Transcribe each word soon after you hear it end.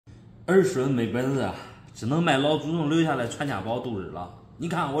儿孙没本事啊，只能卖老祖宗留下来传家宝度日了。你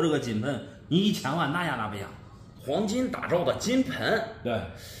看我这个金盆，你1000万拿下拿不下？黄金打造的金盆，对，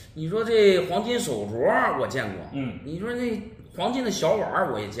你说这黄金手镯我见过，你说这黄金的小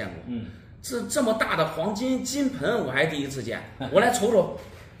碗我也见过，这么大的黄金金盆我还第一次见，我来瞅瞅。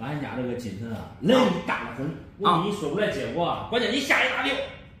俺家这个金盆啊，来历大得很，我跟你说不来结果啊，关键你下一大溜。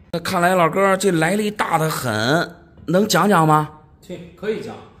看来老哥这来历大得很，能讲讲吗？对，可以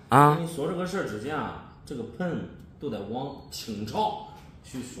讲啊。跟你说这个事儿之前啊，这个盆都得往清朝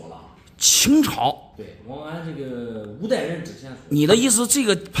去说了。清朝？对，往俺这个5代人之前说。你的意思这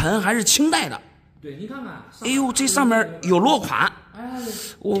个盆还是清代的？对，你看看。哎呦，这上面有落款。哎，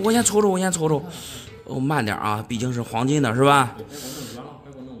我先瞅瞅，我先瞅瞅。哦，慢点啊，毕竟是黄金的，是吧？别给我弄远了，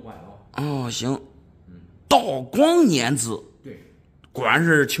别给我弄坏了。哦，行。道光年制。对，果然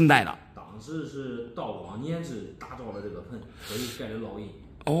是清代的。当时是道光年制打造的这个盆，所以盖的烙印。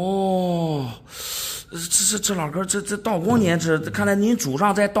哦，这老哥，这道光年制，看来您祖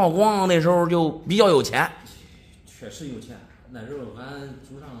上在道光那时候就比较有钱。确实有钱，那时候俺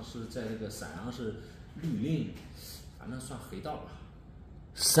祖上是在这个山上是绿林，反正算黑道吧。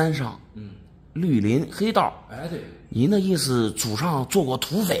山上，绿林黑道。哎，对。您的意思，祖上做过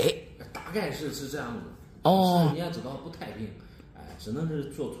土匪？大概是这样子。哦。你也知道不太平，哎，只能是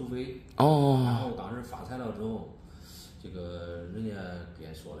做土匪。哦。然后当时发财了之后，这个人家给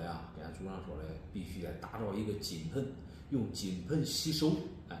俺说了呀，给俺祖上说了，必须得打造一个金盆，用金盆洗手，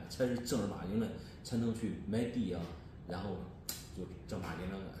哎，才是正儿八经的，才能去买地啊，然后就正儿八经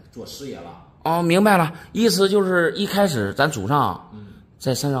的做实业了。哦，明白了，意思就是一开始咱祖上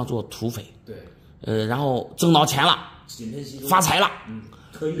在山上做土匪，对，然后挣到钱了，金盆洗手，发财了，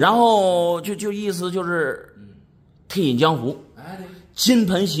可以，然后就意思就是退隐江湖，哎，对，金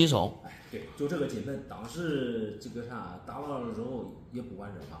盆洗手，哎，对，就这个金盆，当时这个啥打完了之后也不管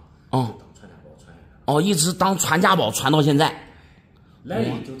扔了，哦，就当传家宝传下来，哦，一直当传家宝传到现在，来历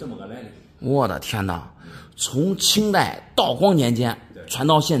就这么个来历。我的天哪，从清代道光年间传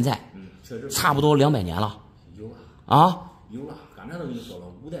到现在，确实差不多200年了。有了啊，有了，刚才都跟你说了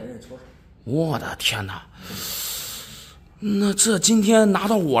，5代人瞧瞧。我的天哪！那这今天拿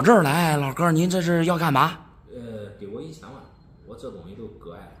到我这儿来，老哥，您这是要干嘛？给我1000万，我这东西都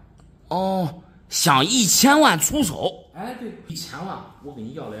割爱了。哦，想1000万出手？哎，对，1000万我跟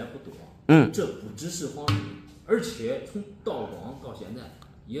你要的也不多。这不只是黄金，而且从道光到现在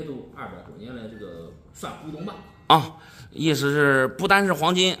也都200多年来，这个算古董吧。啊，意思是不单是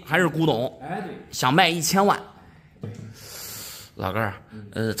黄金，还是古董。哎，对，想卖1000万。老哥儿，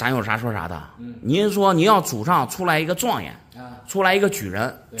咱有啥说啥的。您说您要祖上出来一个状元，出来一个举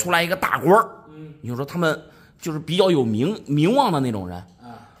人，出来一个大官儿，你说他们就是比较有名望的那种人，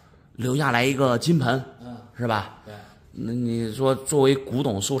留下来一个金盆，是吧？对。那你说作为古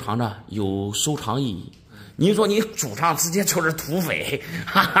董收藏着有收藏意义。您说你祖上直接就是土匪，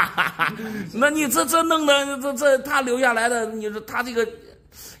哈哈哈哈，那你这弄的这他留下来的，你说他这个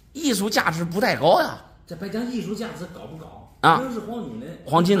艺术价值不太高呀？这别讲艺术价值高不高啊？这是黄金的，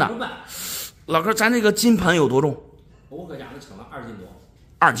黄金的。老哥，咱这个金盆有多重？我搁家里称了2斤多。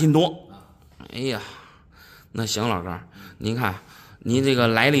2斤多。哎呀，那行，老哥，您看，您这个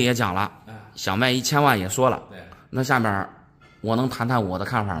来历也讲了，想卖1000万也说了。对。那下面我能谈谈我的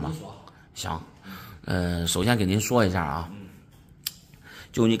看法吗？你说。行。首先给您说一下啊，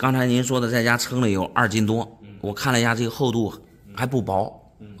就你刚才您说的，在家称了有2斤多，我看了一下这个厚度还不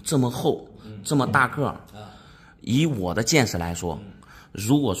薄，这么厚，这么大个，以我的见识来说，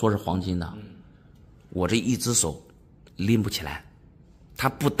如果说是黄金的，我这一只手拎不起来，它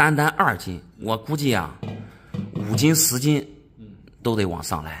不单单2斤，我估计啊，5斤10斤都得往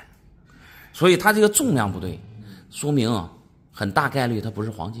上来，所以它这个重量不对，说明很大概率它不是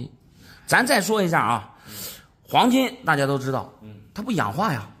黄金。咱再说一下啊，黄金大家都知道，它不氧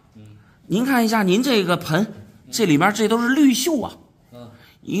化呀。您看一下您这个盆，这里面这都是绿锈啊。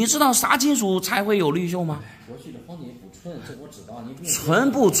你知道啥金属才会有绿锈吗？过去的黄金不纯，这我知道。你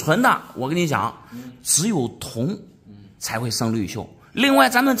纯不纯的，我跟你讲，只有铜才会生绿锈。另外，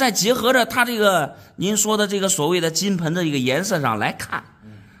咱们再结合着它这个您说的这个所谓的金盆的一个颜色上来看，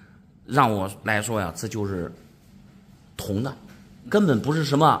让我来说呀，这就是铜的，根本不是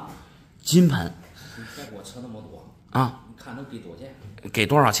什么金盆。你别给我扯那么多啊！你看能给多少钱？给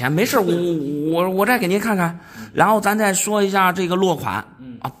多少钱？没事，我再给您看看，然后咱再说一下这个落款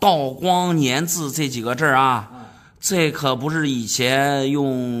啊，道光年制这几个字啊，这可不是以前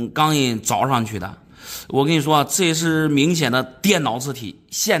用钢印凿上去的。我跟你说，这是明显的电脑字体，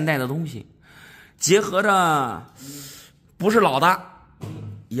现代的东西，结合着不是老的，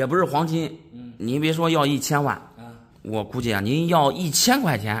也不是黄金。您别说要1000万，我估计啊，您要1000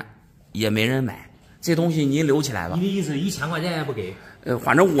块钱，也没人买，这东西您留起来吧。你的意思1000块钱也不给？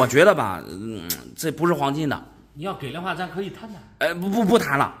反正我觉得吧，这不是黄金的。你要给的话，咱可以谈谈。不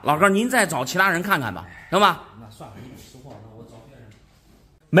谈了，老哥，您再找其他人看看吧，行吧？那算了，你实话，那我找别人。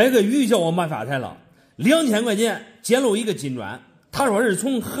买个鱼叫我没法谈了，2000块钱捡漏一个金砖，他说是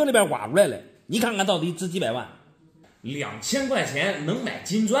从河里边挖出来的，你看看到底值几百万？2000块钱能买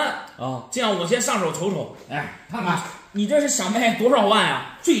金砖啊？这样我先上手瞅瞅。哎，看看你这是想卖多少万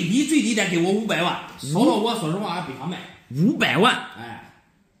呀？最低得给我500万，少了我说实话还不想卖。500万，哎，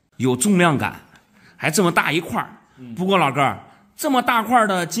有重量感，还这么大一块不过老哥，这么大块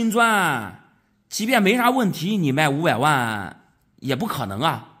的金砖，即便没啥问题，你卖500万也不可能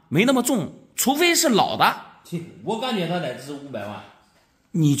啊，没那么重，除非是老的。我感觉它得值500万。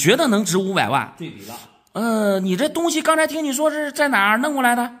你觉得能值500万？最低了。你这东西刚才听你说是在哪儿弄过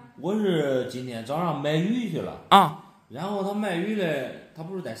来的？我是今天早上卖鱼去了啊，然后他卖鱼的，他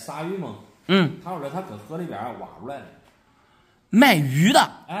不是在杀鱼吗？他说他搁河里边挖出来的。卖鱼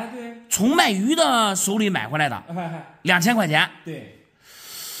的？哎，对，从卖鱼的手里买回来的，2000块钱。对，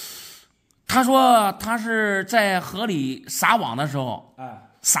他说他是在河里撒网的时候，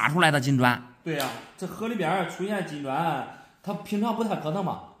撒出来的金砖。对呀，这河里边出现金砖，它平常不太可能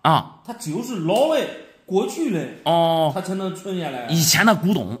嘛。它只有是老的、过去的它才能存下来。以前的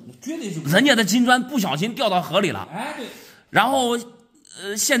古董，绝对是人家的金砖不小心掉到河里了。哎，对。然后，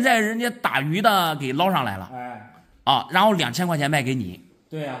现在人家打鱼的给捞上来了。然后2000块钱卖给你。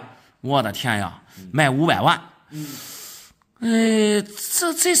对呀。我的天呀，卖500万。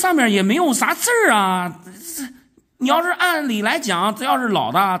这上面也没有啥字儿啊。你要是按理来讲，这要是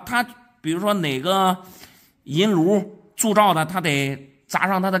老的，它比如说哪个银炉铸造的，它得扎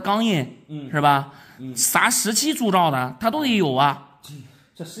上它的钢印，是吧？啥时期铸造的，它都得有啊。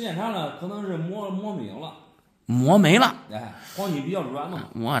这时间长了，可能是磨没了。磨没了。哎，黄金比较软嘛。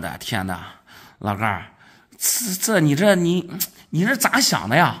我的天哪，老哥儿，你是咋想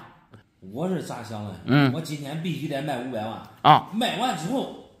的呀？我是咋想的？我今天必须得卖500万啊！卖完之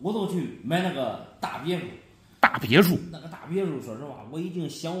后，我都去买那个大别墅。大别墅？那个大别墅，说实话，我已经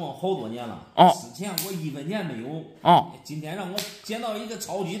向往好多年了。之前我1分钱没有。今天让我捡到一个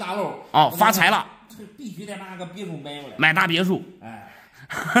超级大楼。发财了！必须得把那个别墅买回来。买大别墅。哎。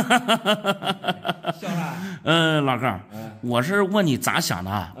笑啥？老哥，我是问你咋想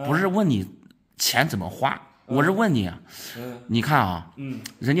的，不是问你钱怎么花。我是问你，你看啊，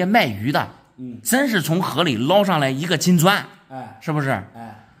人家卖鱼的，真是从河里捞上来一个金砖，是不是？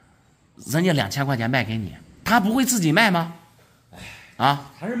人家2000块钱卖给你，他不会自己卖吗？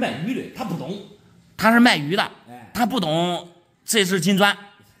他是卖鱼的，他不懂。他是卖鱼的，他不懂这是金砖。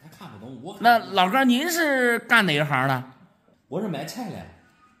他看不懂。那老哥，您是干哪一行的？我是卖菜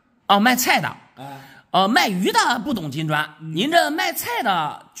的。卖菜的。卖鱼的不懂金砖，您这卖菜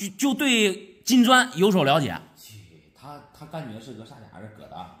的就对金砖有所了解。他感觉是个啥家伙搁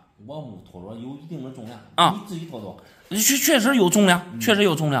的，我木托着有一定的重量你自己托托。确实有重量，确实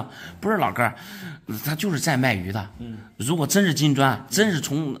有重量。不是老哥，他就是在卖鱼的。如果真是金砖，真是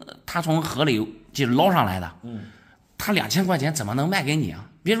他从河里就是捞上来的，他2000块钱怎么能卖给你啊？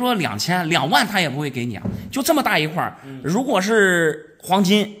别说2万他也不会给你啊！就这么大一块如果是黄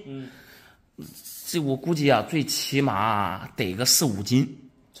金，这我估计啊，最起码得个4、5斤。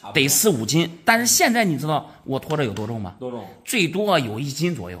得4、5斤，但是现在你知道我拖着有多重吗？多重？最多有1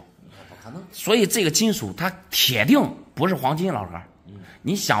斤左右。不可能。所以这个金属它铁定不是黄金，老哥。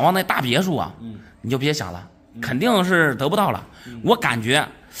你想往那大别墅啊，你就别想了，肯定是得不到了。我感觉，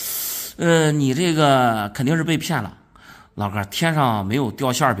你这个肯定是被骗了，老哥。天上没有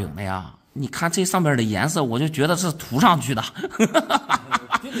掉馅饼的呀！你看这上面的颜色，我就觉得是涂上去的。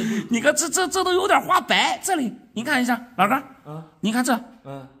你看这都有点花白，这里你看一下，老哥，你看这，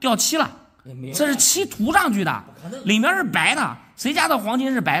掉漆了，这是漆涂上去的，里面是白的，谁家的黄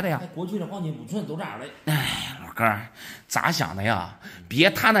金是白的呀？过去的黄金不纯，都这样的。哎，老哥，咋想的呀？别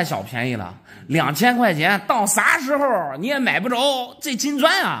贪那小便宜了，2000块钱到啥时候你也买不着这金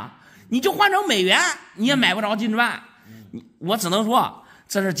砖啊！你就换成美元，你也买不着金砖。我只能说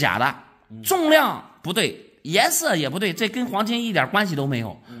这是假的，重量不对。颜色也不对，这跟黄金一点关系都没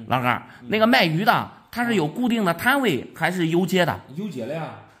有。老哥，那个卖鱼的，他是有固定的摊位还是游街的？游街的呀。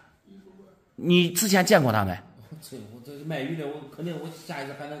你之前见过他没？我这卖鱼的，我肯定我下一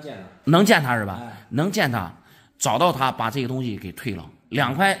次还能见他。能见他是吧？能见他，找到他，把这个东西给退了。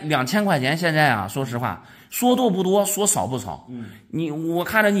2000块钱现在啊，说实话，说多不多，说少不少。我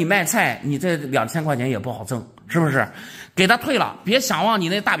看着你卖菜，你这2000块钱也不好挣，是不是？给他退了，别想往你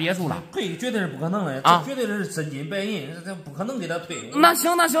那大别墅了。退绝对是不可能的，这绝对是真金白银，这不可能给他退。那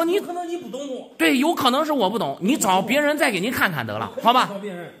行，有可能你不懂。对，有可能是我不懂，你找别人再给您看看得了，好吧？找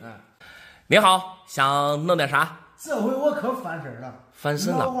别人。你好，想弄点啥？这回我可翻身了。翻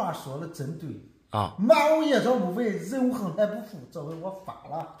身了。老话说的真对啊，万物夜朝不肥，人无横财不富。这回我发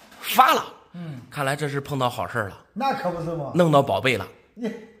了。发了。看来这是碰到好事了。那可不是嘛。弄到宝贝了。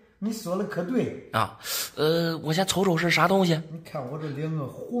你说的可对啊。我先瞅瞅是啥东西。你看我这2个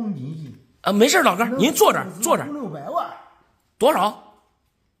黄金亿。没事，老哥，您坐这儿，坐这儿。500-600万。多少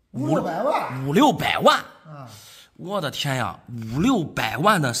？500-600万。500-600万。啊！我的天呀，500-600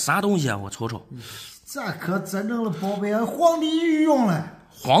万的啥东西啊？我瞅瞅。这可真正的宝贝啊，皇帝御用了。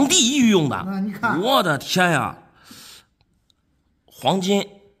皇帝御用的。啊，你看。我的天呀！黄金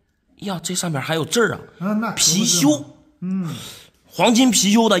呀，这上面还有字儿啊。那貔貅。黄金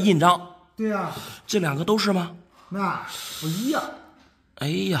貔貅的印章。对呀。这2个都是吗？那不一样。哎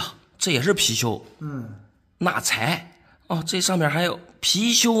呀，这也是貔貅。纳财。哦，这上面还有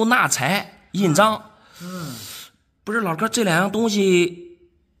貔貅纳财印章。不是老哥，这2样东西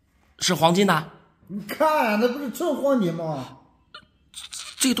是黄金的？你看，那不是纯黄金吗？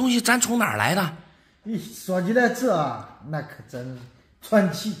这东西咱从哪儿来的？说起来那可真是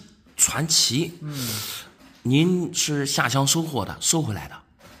传奇。传奇。您是下乡收获的，收回来的？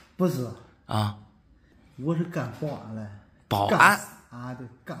不是啊，我是干保安的。保安啊，对，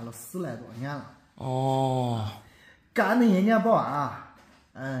干了10来多年了。哦，干那1年保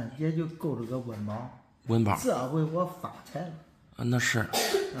安，也就够着个温饱。这回我发财了。那是，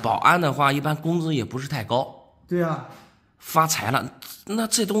保安的话，一般工资也不是太高。对啊。发财了，那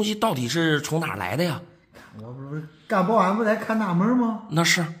这东西到底是从哪儿来的呀？我不是干保安不得看大门吗？那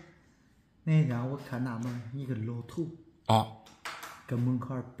是。那天我看大门，一个老头。跟门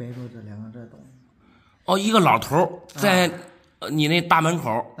口摆着这2个这东西。一个老头在你那大门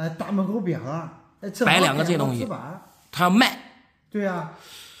口。大门口边上摆2个这东西，他要卖。对呀。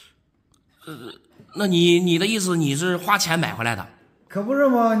那你的意思，你是花钱买回来的？可不是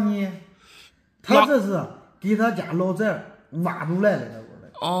吗？他这是给他家老宅挖出来的。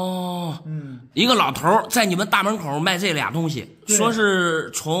一个老头在你们大门口卖这俩东西，说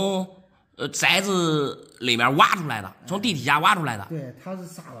是从宅子里面挖出来的，从地底下挖出来的。对，他是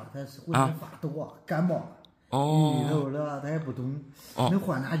啥吧？他是浑身发抖啊，感冒了。里头了，他也不懂，能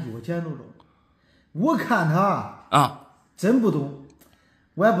换哪几块钱都中。我看他真不懂，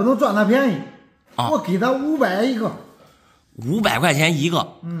我也不能赚他便宜。我给他500一个，500块钱一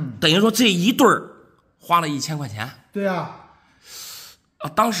个。等于说这一对儿花了1000块钱。对呀。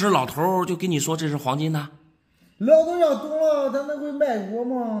当时老头就跟你说这是黄金的。老头要懂了，他能会卖我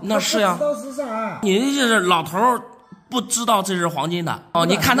吗？那是呀。他不知道是啥。你这是老头不知道这是黄金的。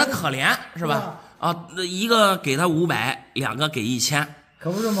你看他可怜是吧？一个给他500，2个给1000，可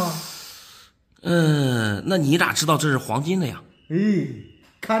不是吗？那你咋知道这是黄金的呀？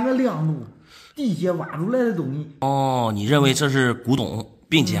看着亮度，地下挖出来的东西。你认为这是古董，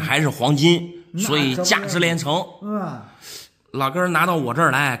并且还是黄金，所以价值连城。老哥拿到我这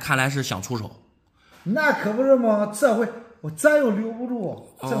儿来，看来是想出手。那可不是吗？这回我咱又留不住，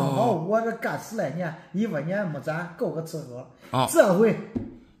正好我这干10来年，1分钱没攒，够个吃喝。这回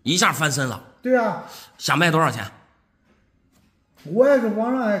一下翻身了。对啊。想卖多少钱？我也是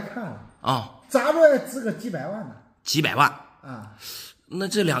网上也看了。咋着也值个几百万呢。几百万那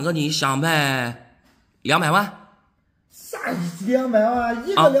这2个你想卖200万？啥200万？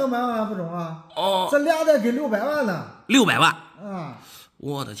一个200万不中啊？这俩得给600万呢。600万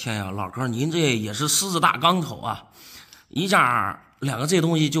我的天呀，老哥，您这也是狮子大刚头啊！一下2个这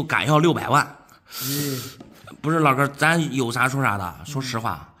东西就敢要600万。不是老哥，咱有啥说啥的。说实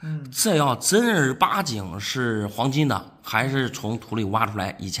话，这要正儿八经是黄金的，还是从土里挖出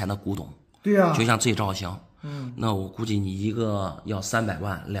来以前的古董？对呀。就像这造型，那我估计你一个要300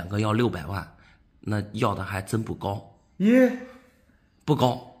万，2个要600万，那要的还真不高。不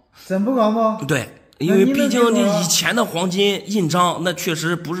高。真不高吗？对。因为毕竟这以前的黄金印章，那确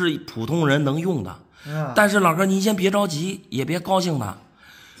实不是普通人能用的。但是老哥，您先别着急，也别高兴的。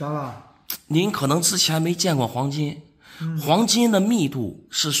咋了？您可能之前没见过黄金，黄金的密度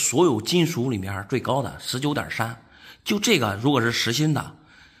是所有金属里面最高的，19.3。就这个，如果是实心的，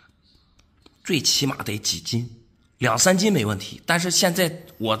最起码得几斤，2-3斤没问题。但是现在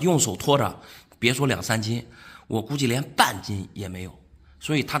我用手托着，别说2-3斤，我估计连半斤也没有，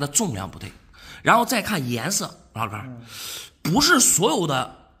所以它的重量不对。然后再看颜色，老哥，不是所有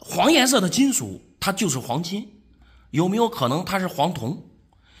的黄颜色的金属它就是黄金，有没有可能它是黄铜？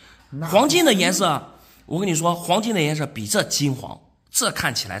黄金的颜色，我跟你说，黄金的颜色比这金黄，这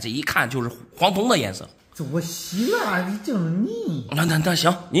看起来这一看就是黄铜的颜色。这我洗了，你就是你。那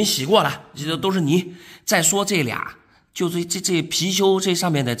行，您洗过了，这都是泥。再说这俩，就这貔貅这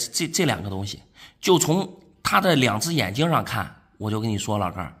上面的这2个东西，就从他的2只眼睛上看，我就跟你说，老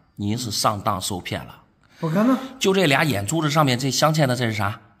哥，您是上当受骗了。不可能。就这俩眼珠子上面这镶嵌的这是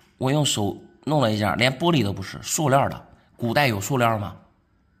啥？我用手弄了一下，连玻璃都不是，塑料的。古代有塑料吗？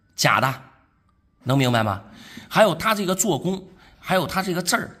假的，能明白吗？还有它这个做工，还有它这个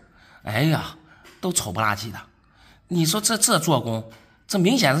字儿，哎呀，都丑不拉几的。你说这做工，这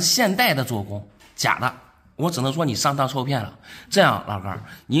明显是现代的做工，假的。我只能说你上当受骗了。这样，老哥，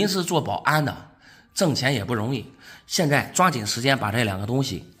您是做保安的，挣钱也不容易，现在抓紧时间把这两个东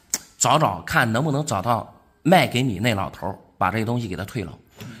西找找，看能不能找到卖给你那老头，把这个东西给他退了。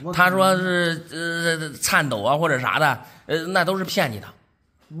他说是颤抖啊或者啥的，那都是骗你的。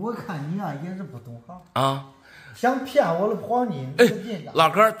我看你啊也是不懂行啊，想骗我的黄金。老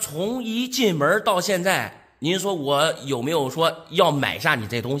哥，从一进门到现在，您说我有没有说要买下你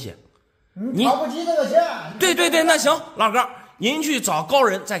这东西？你掏不起这个钱。对，那行，老哥，您去找高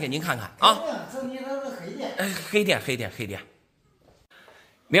人再给您看看啊。这你那是黑店。黑店。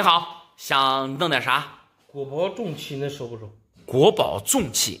你好，想弄点啥？国宝重器，那收不收？国宝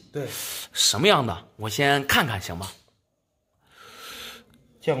重器，对，什么样的？我先看看行吗？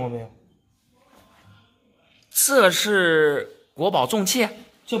见过没有？这是国宝重器？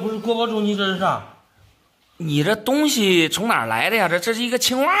这不是国宝重器，这是啥？你这东西从哪儿来的呀？这是一个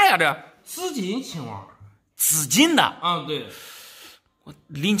青蛙呀，这紫金青蛙，紫金的啊，对，我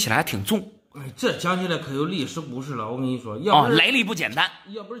拎起来还挺重。哎，这讲起来可有历史故事了。我跟你说，要不来历不简单。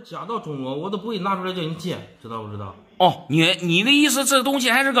要不是家到中国，我都不会拿出来叫你见，知道不知道？哦，你的意思，这东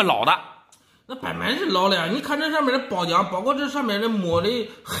西还是个老的？那摆满是老的呀！你看这上面的包浆，包括这上面的墨的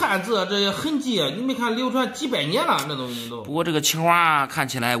汉字这些痕迹，你没看流传几百年了，那东西都。不过这个青蛙看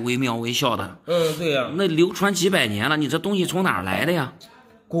起来惟妙惟肖的。对呀。那流传几百年了，你这东西从哪儿来的呀？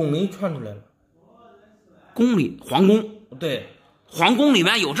宫里传出来了。宫里，皇宫。对，皇宫里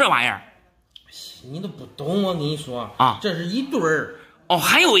面有这玩意儿。你都不懂，我跟你说啊，这是一对儿。哦，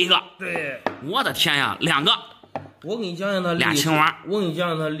还有一个。对，我的天呀，两个。我给你讲讲它俩青蛙。我给你讲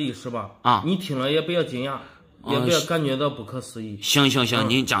讲它历史吧。啊，你听了也不要惊讶，也不要感觉到不可思议。行，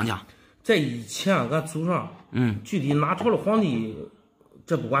您讲讲。在以前俺祖上，具体哪朝的皇帝，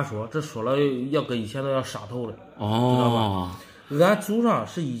这不管说，这说了要跟以前都要杀头了。哦，知道吧？俺祖上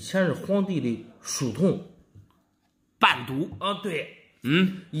是以前是皇帝的书童，伴读啊，对。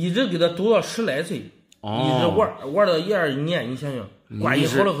一直给他读到10来岁，一直玩到12年，你想想，关系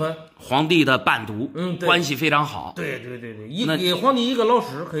好得很。皇帝的伴读，关系非常好。对，给皇帝一个老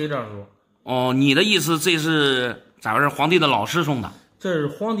师，可以这样说。哦，你的意思这是咋回事？皇帝的老师送的？这是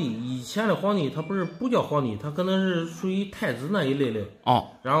皇帝以前的皇帝，他不叫皇帝，他可能是属于太子那一类的。哦，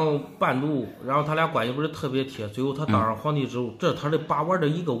然后伴读，然后他俩关系不是特别贴，最后他当上皇帝之后，这是他的把玩的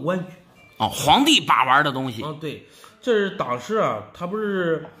一个玩具。哦，皇帝把玩的东西。对。这是当时啊，他不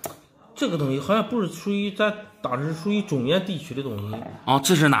是这个东西，好像不是属于咱当时属于中原地区的东西。哦，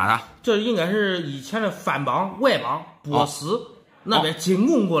这是哪的？这应该是以前的藩邦、外邦、波斯那边进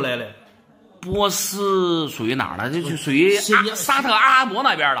贡过来的。波斯属于哪儿的？这就属于沙特阿拉伯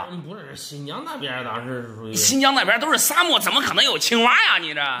那边的。不是新疆那边，当时是属于新疆那边都是沙漠，怎么可能有青蛙呀？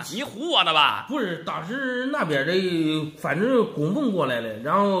你唬我的吧？不是，当时那边的反正供奉过来的，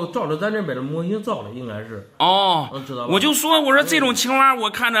然后照着咱这边的模型造的，应该是。哦，知道吧？我就说这种青蛙，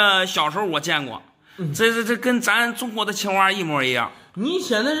我看着小时候我见过，这跟咱中国的青蛙一模一样。你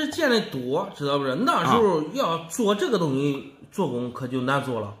现在是见的多，知道不是？那时候要做这个东西做工可就难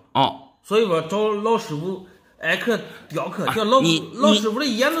做了。哦。所以说找老师傅挨课雕刻，叫老师傅的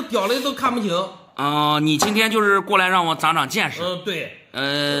眼都掉了都看不清。你今天就是过来让我长长见识。对。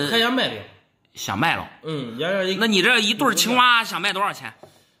还想卖的。想卖了。那你这一对青蛙想卖多少钱？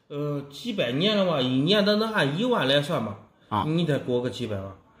几百年的话，一年咱能按1万来算吧。你得给我个几百万。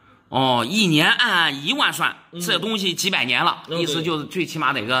哦，一年按1万算，这东西几百年了，意思就是最起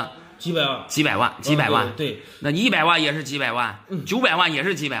码得个。几百万，几百万，对，那100万也是几百万，900万也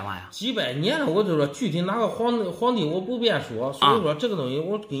是几百万呀。几百年了，我就说具体哪个皇帝我不便说，所以说这个东西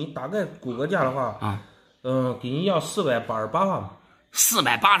我给你大概估个价的话，给你要488万吧。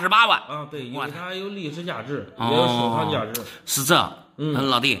488万啊，对，因为它有历史价值，也有收藏价值。是这，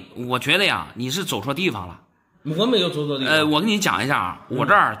老弟，我觉得呀，你是走错地方了。我没有走错地方。我跟你讲一下啊，我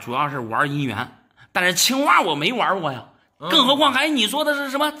这儿主要是玩姻缘，但是青蛙我没玩过呀。更何况还你说的是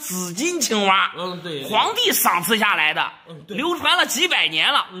什么紫金青蛙？对，皇帝赏赐下来的，流传了几百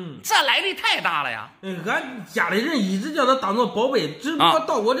年了，这来历太大了呀。俺家里人一直叫他当做宝贝，只不过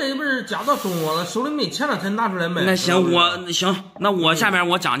到我这不是家到中国了，手里没钱了才拿出来卖。那行，那我下面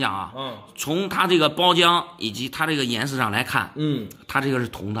我讲讲啊，从它这个包浆以及它这个颜色上来看，它这个是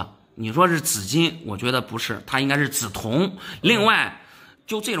铜的。你说是紫金，我觉得不是，它应该是紫铜。另外，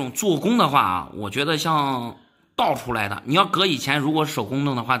就这种做工的话，我觉得像倒出来的。你要搁以前，如果手工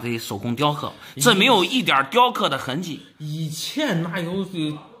弄的话，得手工雕刻，这没有一点雕刻的痕迹。以前哪有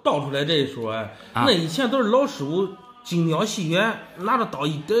倒出来这一说啊？那以前都是老师傅精雕细圆，拿着刀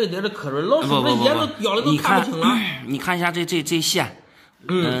一点一点的刻出来，老师傅那眼都雕的都看不清了。你看一下这线。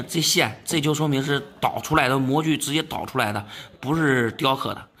这线，这就说明是导出来的模具，直接导出来的，不是雕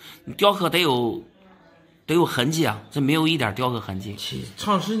刻的。雕刻得有痕迹啊，这没有一点雕刻痕迹。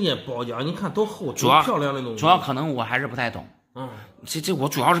长时间包浆，你看多厚，多漂亮的东西。主要可能我还是不太懂。这我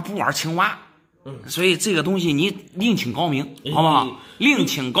主要是不玩青蛙。所以这个东西你另请高明，好不好？另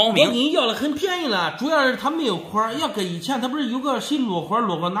请高明。我给你要的很便宜了，主要是它没有块，要跟以前它不是有个谁落花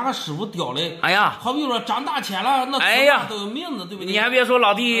哪个师傅雕的？哎呀，好比说张大千了，那哎呀都有名字，对不对？你还别说，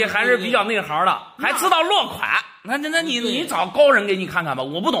老弟还是比较内行的，还知道落款。那你找高人给你看看吧，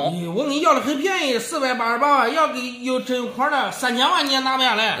我不懂。我给你要的很便宜，488万，要给有真块的3000万你也拿不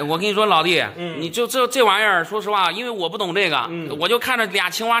下来。我跟你说，老弟，你就这玩意儿，说实话，因为我不懂这个，我就看着俩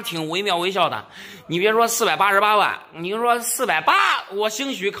青蛙挺惟妙惟肖的。你别说488万，你就说480，我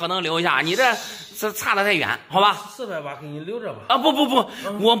兴许可能留下。你这差得太远，好吧？480给你留着吧。啊，不，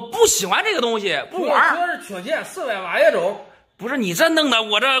我不喜欢这个东西，不玩。主要是缺钱，480也中。不是你这弄的，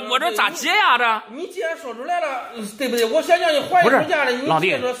我这咋接呀？这你既然说出来了，对不对？我想叫你还一出价的，你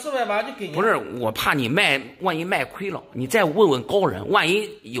接着480就给你。不是，我怕你万一卖亏了，你再问问高人，万一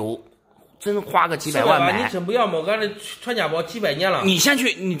有真花个几百万买，你真不要么？俺这传家宝几百年了。你先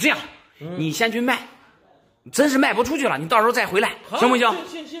去，你这样，你先去卖，真是卖不出去了，你到时候再回来，行不行？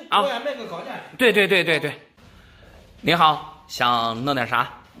行啊，我也卖个高价。对。你好，想弄点啥？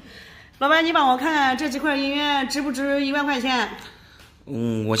老板，你帮我看看这几块银元值不值1万块钱？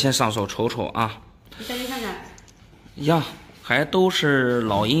我先上手瞅瞅啊。你再去看看。呀，还都是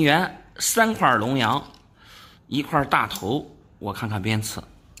老银元，3块龙洋，1块大头，我看看边刺，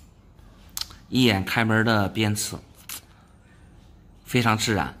一眼开门的边刺，非常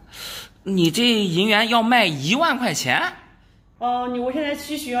自然。你这银元要卖1万块钱？哦，我现在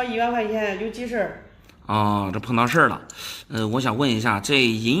急需要1万块钱，有急事儿。哦，这碰到事儿了。我想问一下，这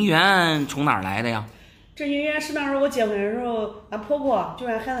银元从哪儿来的呀？这银元是那时候我结婚的时候，俺婆婆就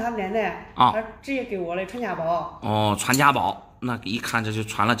俺孩子他奶奶她直接给我的传家宝。哦，传家宝，那一看这就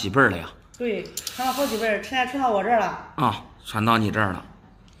传了几辈了呀？对，传了好几辈，现在传到我这儿了。啊，传到你这儿了。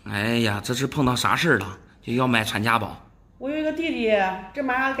哎呀，这是碰到啥事儿了？就要卖传家宝。我有一个弟弟，这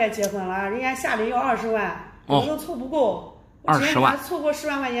马上该结婚了，人家下里要20万，我都凑不够。20万，凑过10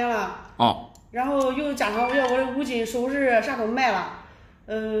万块钱了。哦。然后又加上我的五金首饰啥都卖了，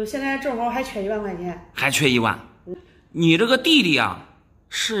现在正好还缺1万块钱。还缺1万？你这个弟弟啊，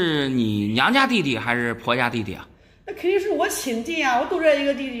是你娘家弟弟还是婆家弟弟啊？那肯定是我亲弟啊，我都这一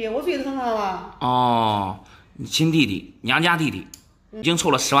个弟弟，我最疼他了。哦，你亲弟弟，娘家弟弟，已经凑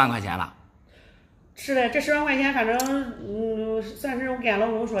了10万块钱了。是的，这10万块钱反正算是我跟俺老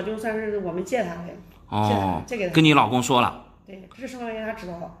公说，就算是我们借他的。哦，借给他。跟你老公说了。对，这10万块钱他知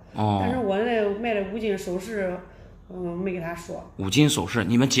道。哦。但是我那卖的五金首饰，没给他说。五金首饰，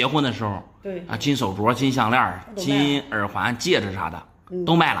你们结婚的时候，对啊，金手镯、金项链、金耳环、戒指啥的，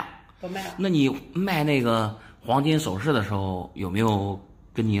都卖了。都卖了。那你卖那个黄金首饰的时候，有没有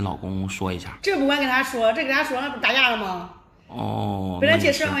跟你老公说一下？这不管跟他说，这跟他说，那不打架了吗？哦。本来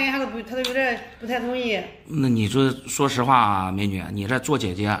借10万块钱，他都有点不太同意。那你说实话，美女，你这做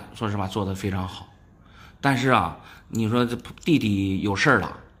姐姐，说实话做得非常好。但是啊，你说这弟弟有事儿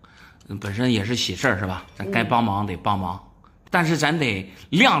了，本身也是喜事儿是吧？咱该帮忙得帮忙，但是咱得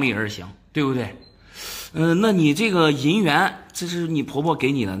量力而行，对不对？那你这个银元，这是你婆婆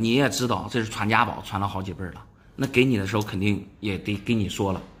给你的，你也知道这是传家宝，传了好几辈了。那给你的时候肯定也得跟你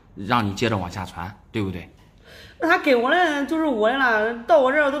说了，让你接着往下传，对不对？那他给我的就是我的了，到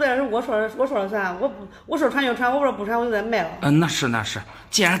我这儿都得是我说了算，我说传就传，我说不传我就得卖了。那是，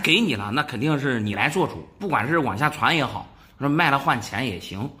既然给你了，那肯定是你来做主，不管是往下传也好，说卖了换钱也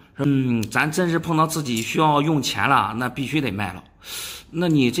行。咱真是碰到自己需要用钱了，那必须得卖了。那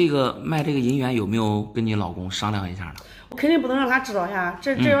你这个卖这个银元有没有跟你老公商量一下呢？我肯定不能让他知道呀，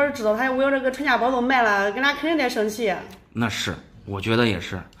这要是知道我要这个传家宝都卖了，跟他肯定得生气。那是，我觉得也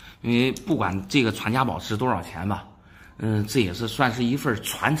是。因为不管这个传家宝值多少钱吧，这也是算是一份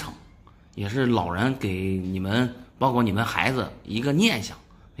传承，也是老人给你们，包括你们孩子一个念想，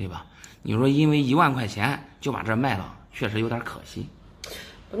对吧？你说因为1万块钱就把这卖了，确实有点可惜。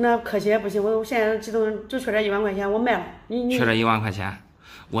那可惜也不行，我现在激动就缺这1万块钱，我卖了。你缺这1万块钱，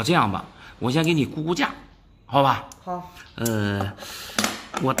我这样吧，我先给你估价，好吧？好。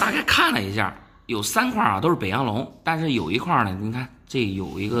我大概看了一下，有3块啊都是北洋龙，但是有一块呢，你看。这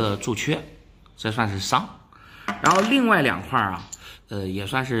有一个注缺，这算是伤。然后另外2块啊，也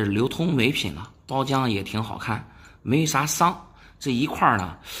算是流通美品了，包浆也挺好看。没啥伤。这一块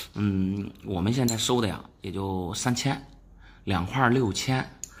呢，我们现在收的呀，也就3000，2块6000，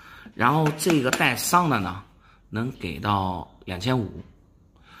然后这个带伤的呢，能给到2500。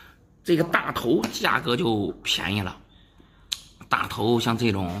这个大头价格就便宜了，大头像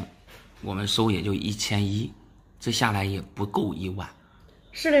这种，我们收也就1100，这下来也不够1万。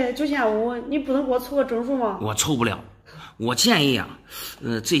是的，9500，你不能给我凑个整数吗？我凑不了，我建议啊，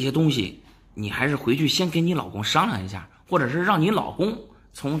这些东西你还是回去先跟你老公商量一下。或者是让你老公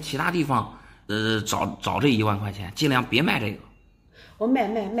从其他地方，找这1万块钱，尽量别卖这个。我卖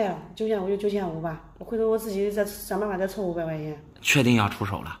了，9500就9500吧，我回头我自己再想办法再凑500块钱。确定要出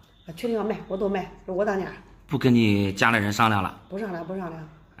手了？确定要卖，我都卖，我当家。不跟你家里人商量了？不商量。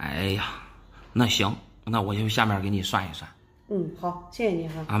哎呀，那行，那我就下面给你算一算。好，谢谢你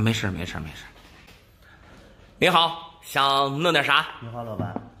哈。啊，没事。你好，想弄点啥？你好，老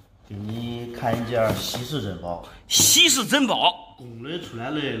板。给你看一件稀世珍宝，稀世珍宝，宫里出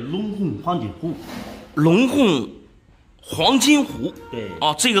来的龙凤黄金壶，龙凤黄金壶，对，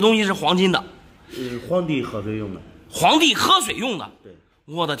哦，这个东西是黄金的，皇帝喝水用的，皇帝喝水用的，对，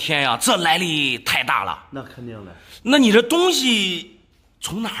我的天呀，这来历太大了，那肯定的，那你这东西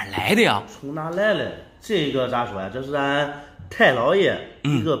从哪儿来的呀？从哪来的？这个咋说呀？这是俺太老爷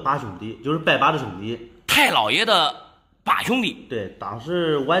一个8兄弟，就是拜把子兄弟，太老爷的8兄弟。对，当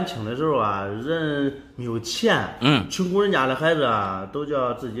时晚清的时候啊，人没有钱，穷工人家的孩子啊，都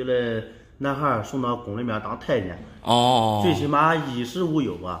叫自己的男孩送到宫里面当太监，最起码衣食无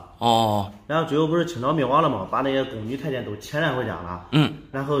忧啊。然后最后不是清朝灭亡了吗？把那些宫女太监都遣返回家了。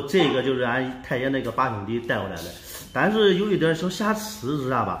然后这个就是俺太爷那个8兄弟带过来的，但是有一点小瑕疵是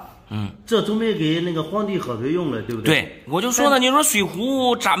啥吧？这总没给那个皇帝喝水用了，对不对？对，我就说呢，你说水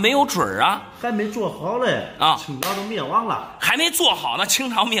壶咋没有准儿啊？还没做好嘞啊！清朝都灭亡了，还没做好呢，清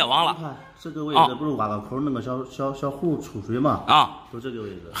朝灭亡了。你看这个位置不是挖个口弄个小壶出水吗？就这个位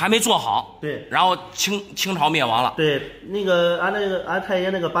置还没做好。对，然后清朝灭亡了。对，俺太爷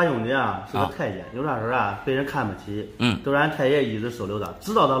那个8兄弟啊是个太监，有啥事啊被人看不起，都是俺太爷一直收留的，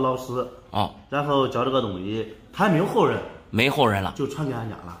直到他老死然后教这个东西，他没有后人，没后人了，就传给俺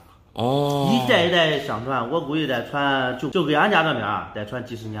家了。一代一代相传，我估计再传就给俺家这边再传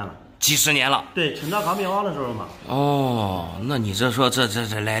几十年了。几十年了。对，清朝刚灭亡的时候嘛。那你这说这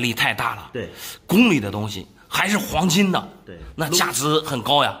来历太大了。对，宫里的东西还是黄金的。对，那价值很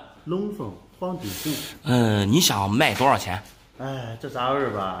高呀。龙凤黄金壶。你想卖多少钱？哎，这咋回事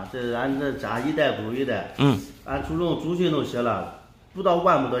吧？这俺这家一代不如一代。俺祖训都写了，不到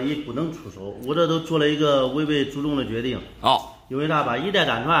万不得已不能出手。我这都做了一个违背祖宗的决定。因为啥吧？一代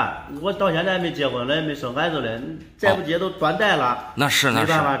单传，我到现在没结婚了，没生孩子了，再不结都断代了。那是没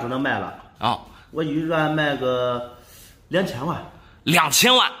办法，只能卖了。我预算卖个2000万。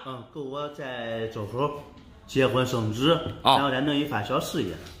2000万？够我在周后结婚生子，然后再弄一番小事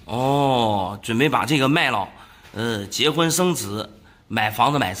业。准备把这个卖了，结婚生子，买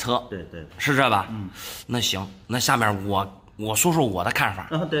房子买车。对，是这吧？那行，那下面我说说我的看法。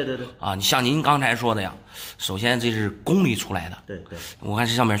对。你像您刚才说的呀，首先这是宫里出来的。对，我看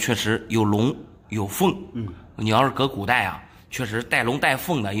这上面确实有龙有凤。你要是搁古代啊，确实带龙带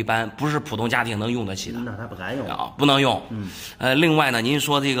凤的，一般不是普通家庭能用得起的。那他不敢用不能用。另外呢，您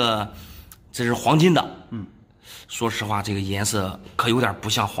说这是黄金的。说实话，这个颜色可有点不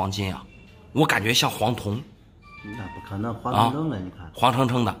像黄金啊，我感觉像黄铜。那不可能，黄澄澄的，你看，黄澄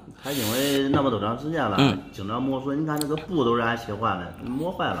澄的。他因为那么多长时间了，经常磨损，你看那个布都让俺切换了，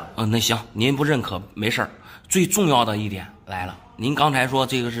磨坏了。那行，您不认可没事儿。最重要的一点来了，您刚才说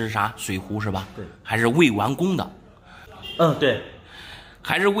这个是啥？水壶是吧？对，还是未完工的。对，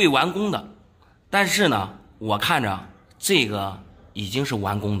还是未完工的。但是呢，我看着这个已经是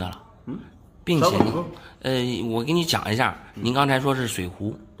完工的了。并且呢，我给你讲一下，您刚才说是水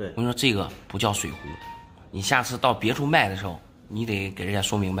壶，对，我说这个不叫水壶。你下次到别处卖的时候，你得给人家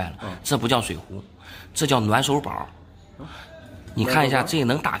说明白了，这不叫水壶，这叫暖手宝。你看一下，这个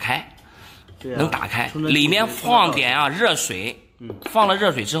能打开，能打开，里面放点热水，放了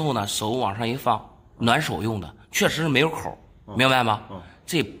热水之后呢，手往上一放，暖手用的，确实是没有口，明白吗？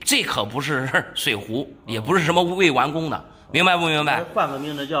这可不是水壶，也不是什么未完工的。明白不明白？换个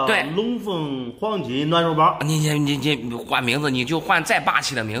名字叫龙凤黄金暖手宝。你换名字，你就换再霸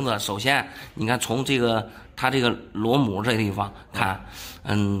气的名字。首先，你看从它这个螺母这个地方看，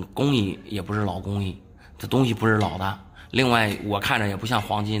工艺也不是老工艺，这东西不是老的。另外，我看着也不像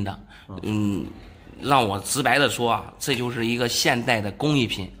黄金的，让我直白的说这就是一个现代的工艺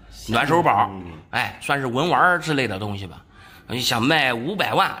品，暖手宝，算是文玩之类的东西吧。你想卖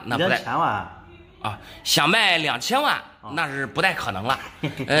500万，那不带2000万。想卖2000万，那是不太可能了。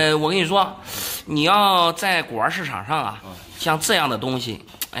我跟你说，你要在古玩市场上啊，像这样的东西，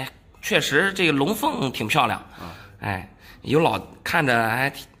哎，确实这个龙凤挺漂亮，哎，看着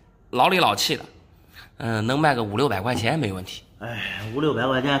还老里老气的，能卖个500-600块钱没问题。哎，500-600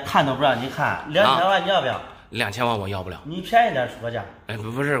块钱看都不让你看，2000万你要不要？2000万我要不了。你便宜点说价。哎，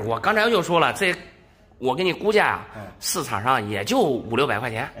不是，我刚才就说了，我给你估价啊，市场上也就500-600块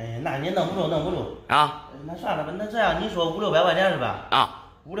钱。哎，那你弄不住啊？那算了吧，那这样你说500-600块钱是吧？啊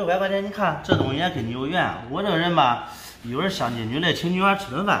，500-600块钱，你看这东西也跟你有缘。我这个人吧，有人相亲女来请女娃吃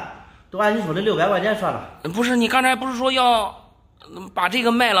顿饭，都按你说的600块钱算了。不是，你刚才不是说要把这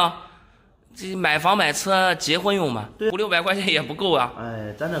个卖了？这买房买车结婚用嘛，500-600块钱也不够啊。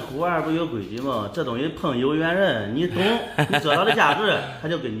哎，咱这古玩不有规矩吗？这东西碰有缘人，你懂，你知道的价值，他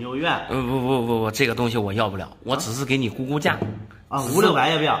就跟你有缘。不，这个东西我要不了，我只是给你估价。啊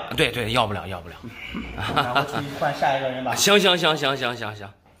，500-600也不要？对，要不了。那我去换下一个人吧。行。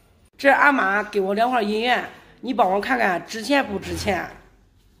这俺妈给我2块银元，你帮我看看值钱不值钱？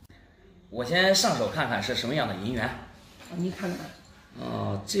我先上手看看是什么样的银元。你看看。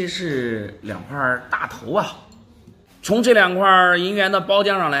这是2块大头啊。从这2块银元的包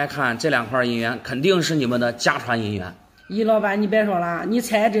浆上来看，这2块银元肯定是你们的家传银元。易老板，你别说了，你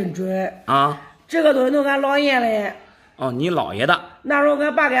猜真准啊！这个东西都俺姥爷的。哦，你姥爷的。那时候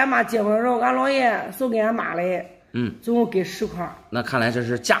俺爸跟俺妈结婚的时候，俺姥爷送给俺妈的。总共给10块。那看来这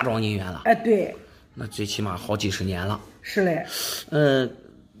是嫁妆银元了。哎，对。那最起码好几十年了。是嘞。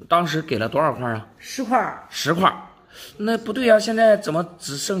当时给了多少块啊？10块。10块。那不对呀，现在怎么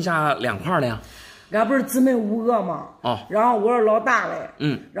只剩下2块了呀？俺不是姊妹5个吗？然后我是老大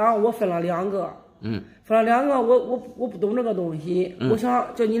嘞。然后我分了2个。分了2个，我不懂这个东西，我想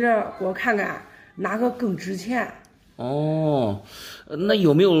叫你这给我看看哪个更值钱。那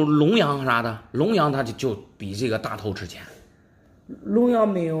有没有龙阳啥的？龙阳它就比这个大头值钱。龙阳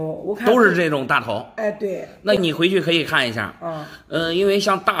没有，我看都是这种大头。哎，对。那你回去可以看一下。因为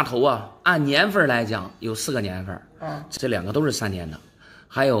像大头啊，按年份来讲有4个年份。这2个都是3年的，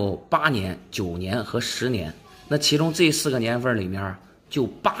还有8年、9年和10年。那其中这4个年份里面，就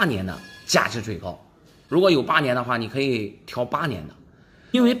8年的价值最高。如果有8年的话，你可以挑8年的，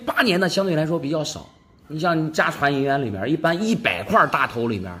因为8年的相对来说比较少。你像家传银元里面，一般100块大头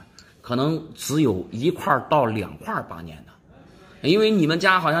里面，可能只有1块到2块8年的，因为你们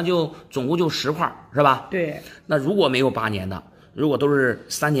家好像总共就10块，是吧？对。那如果没有8年的，如果都是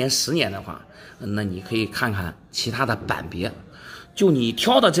3年、10年的话，那你可以看看其他的版别。就你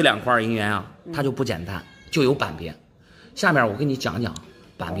挑的这2块银元啊，它就不简单，就有版别。下面我跟你讲讲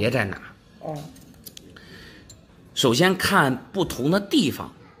版别在哪。首先看不同的地方。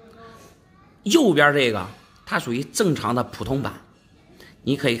右边这个它属于正常的普通版，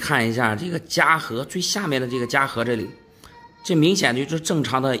你可以看一下这个夹盒最下面的这个夹盒，这里这明显就是正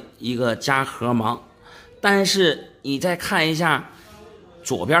常的一个夹盒芒。但是你再看一下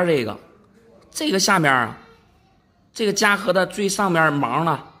左边这个下面啊，这个夹盒的最上面芒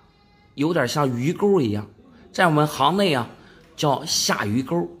呢，有点像鱼钩一样，在我们行内啊叫下鱼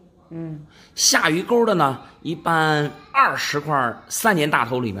钩。下鱼钩的呢，一般20块3年大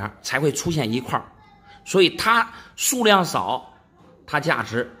头里面才会出现1块，所以它数量少，它价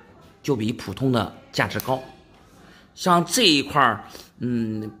值就比普通的价值高。像这一块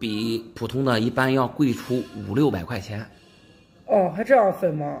比普通的一般要贵出500-600块钱。还这样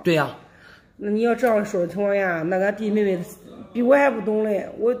分吗？对呀。那你要这样说的情况下，那俺弟妹妹比我还不懂嘞，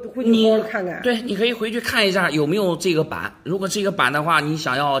我回去好好看看。对，你可以回去看一下有没有这个版。如果这个版的话，你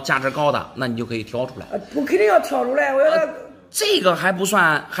想要价值高的，那你就可以挑出来。我肯定要挑出来，我要这个还不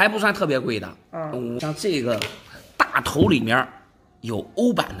算特别贵的。像这个大头里面有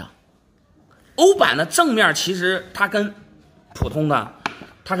欧版的，欧版的正面其实它跟普通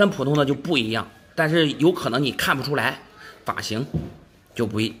的就不一样，但是有可能你看不出来，发型就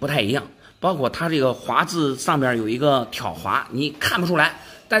不太一样。包括它这个华字上面有一个挑华，你看不出来，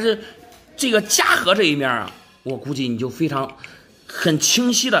但是这个夹盒这一面啊，我估计你就很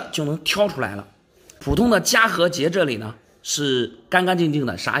清晰的就能挑出来了。普通的夹盒节这里呢是干干净净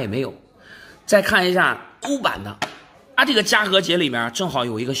的，啥也没有。再看一下欧版的，这个夹盒节里面正好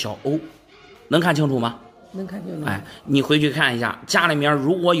有一个小欧，能看清楚吗？能看清楚。你回去看一下，家里面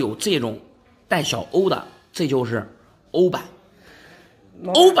如果有这种带小欧的，这就是欧版。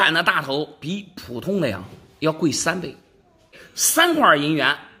欧版的大头比普通的呀要贵3倍，3块银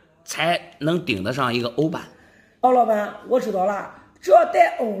元才能顶得上一个欧版。老板，我知道了，只要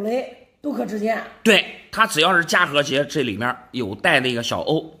带欧的都可值钱。对，它只要是夹盒节这里面有带那个小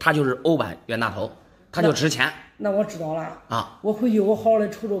欧，它就是欧版袁大头，它就值钱。那我知道了我回去我好好的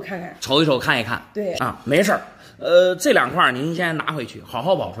瞅瞅看看，瞅一瞅看一看。对没事儿。这2块您先拿回去，好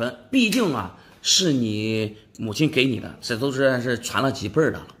好保存，毕竟啊是你母亲给你的，这都是传了几辈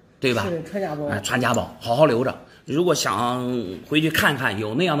的了，对吧？是传家宝。传家宝，好好留着。如果想回去看看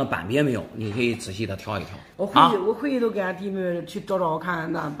有那样的版边没有，你可以仔细的挑一挑。我回去都给俺弟妹去找找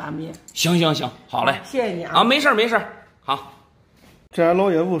看那版边。行，好嘞，谢谢你啊。没事，好。这俺老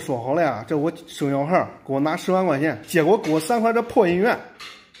岳父说好了呀，这我生小孩给我拿10万块钱，结果给我3块这破银元。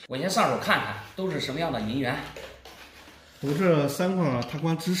我先上手看看都是什么样的银元。都这3块，他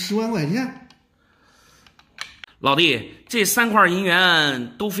管值10万块钱。老弟，这3块银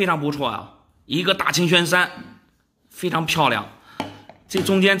元都非常不错啊，一个大清轩3，非常漂亮。这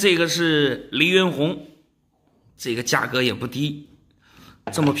中间这个是梨园红，这个价格也不低，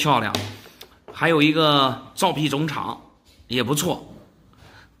这么漂亮。还有一个照壁总厂，也不错。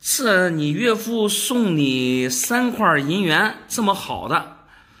这你岳父送你3块银元，这么好的，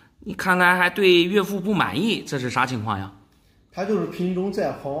你看来还对岳父不满意，这是啥情况呀？他就是品种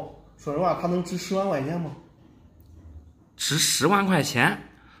再好，说实话，他能值10万块钱吗？值10万块钱？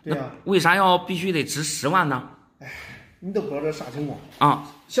对呀。为啥要必须得值10万呢？哎，你都不知道这啥情况啊！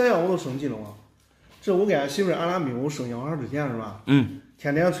想想我都生气了啊！这我跟俺媳妇俺俩没有生小孩之前是吧？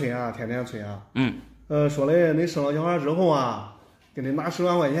天天催啊。说嘞，你生了小孩之后啊，给你拿10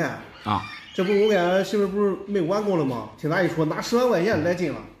万块钱啊。这不我跟俺媳妇不是没完工了吗？听他一说拿10万块钱来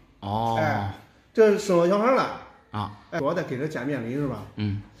劲了。哎，这生了小孩了啊。哎，我再给这见面礼是吧？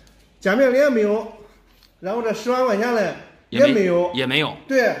见面礼也没有，然后这10万块钱嘞也没有。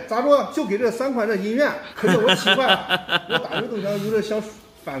对，咋着就给这3块这银元，可是我气坏了，我当时都想有点想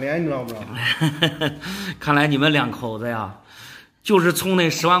翻脸，你知道不知道？看来你们2口子呀，就是冲那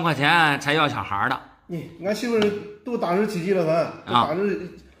10万块钱才要小孩的。俺媳妇都当时积极了很，当时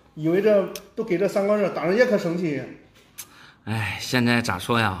以为这都给这3块这，当时也可生气。哎，现在咋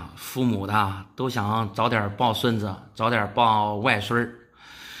说呀？父母的都想早点抱孙子，早点抱外孙儿。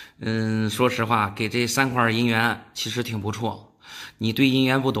说实话，给这3块银元其实挺不错。你对银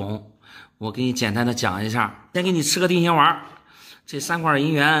元不懂，我给你简单的讲一下。先给你吃个定心丸。这3块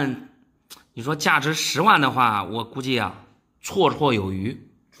银元，你说价值10万的话，我估计啊，绰绰有余。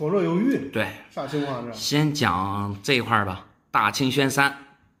对。啥情况这？先讲这一块吧。大清轩3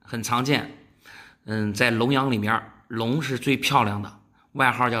很常见。在龙阳里面。龙是最漂亮的，外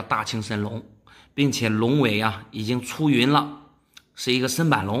号叫大清神龙，并且龙尾啊已经出云了，是一个深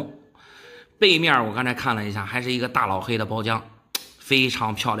板龙。背面我刚才看了一下，还是一个大老黑的包浆，非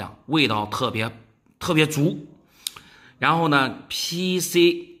常漂亮，味道特别足。然后呢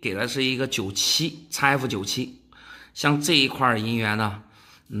 ，PC 给的是一个97XF97，像这一块银元呢，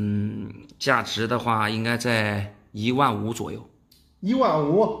价值的话应该在15000左右。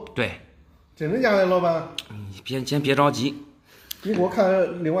15000？对。真的假的，老板？你先别着急，你给我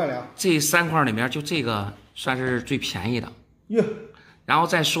看另外俩。这3块里面就这个算是最便宜的。哟。然后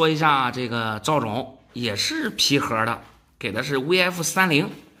再说一下这个赵总，也是皮盒的，给的是 VF30，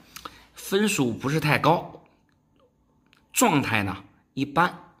分数不是太高，状态呢一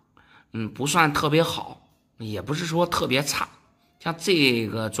般，不算特别好，也不是说特别差。像这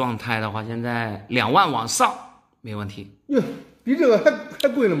个状态的话，现在2万往上没问题。哟。比这个还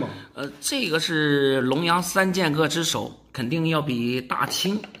贵了吗？这个是龙阳3剑客之首，肯定要比大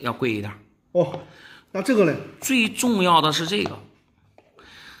清要贵一点。那这个嘞？最重要的是这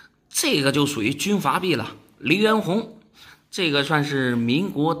个就属于军阀币了。梨园红，这个算是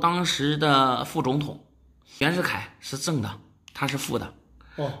民国当时的副总统，袁世凯是正的，他是副的。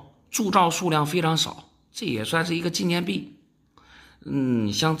铸造数量非常少，这也算是一个纪念币。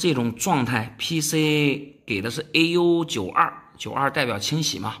像这种状态 ，PC 给的是 AU92代表清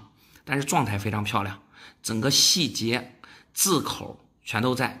洗嘛，但是状态非常漂亮，整个细节、字口全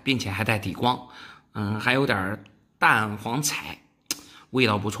都在，并且还带底光，还有点淡黄彩，味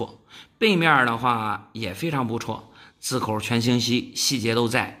道不错。背面的话也非常不错，字口全清晰，细节都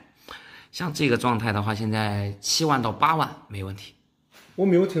在。像这个状态的话，现在7万到8万没问题。我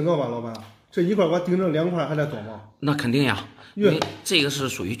没有听到吧，老板？这一块我盯着2块还得多吗？那肯定呀，因为这个是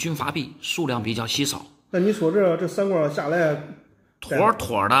属于军阀币，数量比较稀少。那你说这3块下来，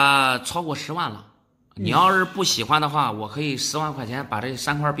妥的超过10万了。你要是不喜欢的话，我可以10万块钱把这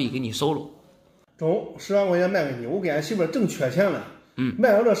3块币给你收了。中10万块钱卖给你，我给俺媳妇正缺钱了。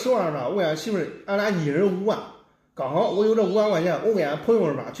卖了这10万上，我给俺媳妇俺俩一人5万，刚好我有这5万块钱，我给俺朋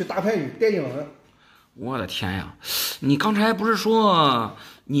友吧去打牌去带劲了。我的天呀！你刚才不是说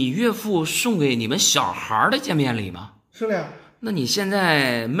你岳父送给你们小孩的见面礼吗？是的呀。那你现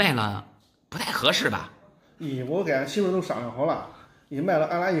在卖了，不太合适吧？我跟俺媳妇都商量好了，卖了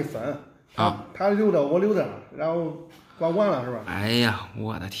俺俩一分，他留着我留着，然后刮完了是吧？哎呀，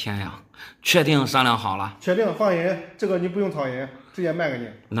我的天呀！确定商量好了？确定，放心，这个你不用操心，直接卖给你。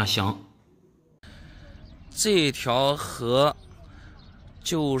那行，这条河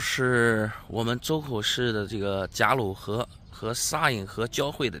就是我们周口市的这个贾鲁河和沙隐河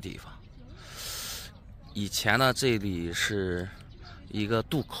交汇的地方。以前呢，这里是一个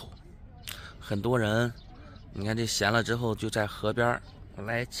渡口，很多人，你看这闲了之后，就在河边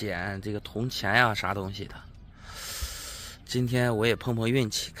来捡这个铜钱呀、啥东西的。今天我也碰碰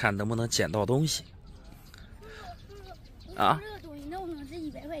运气，看能不能捡到东西。啊？这个东西能不能值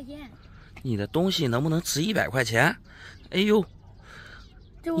100块钱？你的东西能不能值100块钱？哎呦！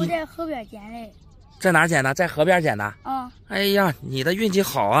这我在河边捡的。在哪儿捡的？在河边捡的。啊。哎呀，你的运气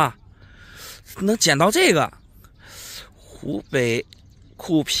好啊，能捡到这个。湖北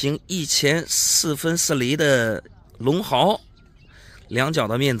库平1钱4分4厘的龙毫，2角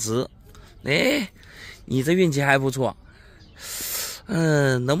的面值。哎，你这运气还不错。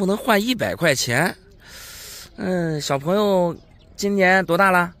能不能换100块钱？小朋友今年多大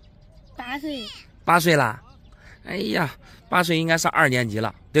了？8岁。8岁了。哎呀，8岁应该上2年级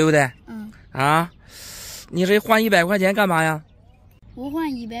了，对不对？啊，你这换100块钱干嘛呀？我换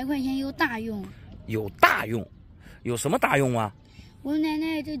100块钱有大用。有大用？有什么大用啊？我奶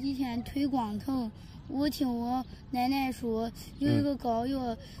奶这几天腿光疼，我听我奶奶说有一个膏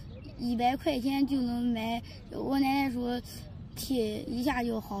药，100块钱就能买。我奶奶说贴一下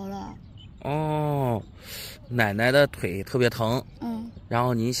就好了。哦，奶奶的腿特别疼，然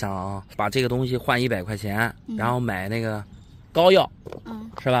后你想把这个东西换100块钱，然后买那个膏药，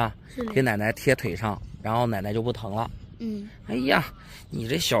是吧？是的。给奶奶贴腿上，然后奶奶就不疼了。哎呀，你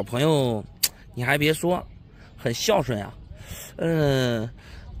这小朋友，你还别说，很孝顺啊。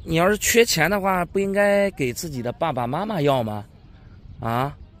你要是缺钱的话，不应该给自己的爸爸妈妈要吗？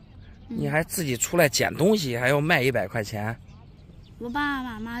啊，你还自己出来捡东西，还要卖100块钱。我爸爸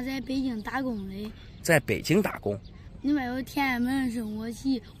妈妈在北京打工嘞。在北京打工。那边有天安门升国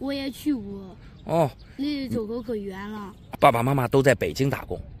旗，我也去过。哦。离周口可远了。爸爸妈妈都在北京打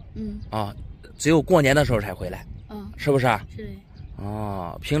工。只有过年的时候才回来。是不是？是的。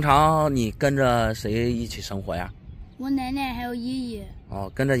哦，平常你跟着谁一起生活呀？我奶奶还有爷爷。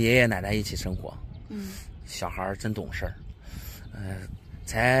哦，跟着爷爷奶奶一起生活。小孩真懂事儿。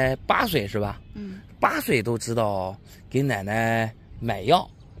才8岁是吧？8岁都知道给奶奶买药。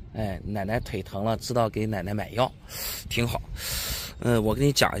奶奶腿疼了，知道给奶奶买药，挺好。我跟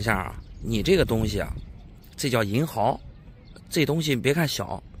你讲一下啊，你这个东西啊，这叫银毫。这东西别看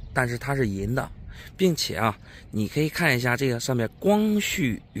小，但是它是银的，并且啊，你可以看一下这个上面光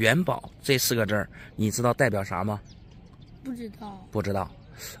绪元宝这4个字儿，你知道代表啥吗？不知道。不知道。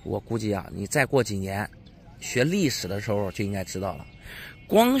我估计啊，你再过几年学历史的时候就应该知道了。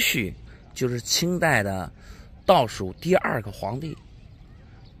光绪就是清代的倒数第2个皇帝。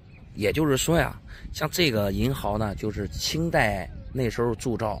也就是说呀，像这个银毫呢，就是清代那时候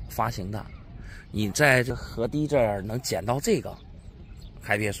铸造发行的。你在这河堤这儿能捡到这个，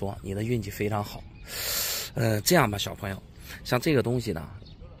还别说，你的运气非常好。这样吧，小朋友，像这个东西呢，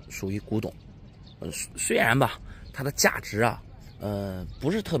属于古董。虽然吧，它的价值啊，不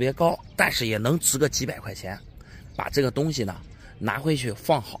是特别高，但是也能值个几百块钱。把这个东西呢拿回去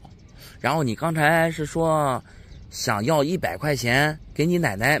放好。然后你刚才是说想要100块钱给你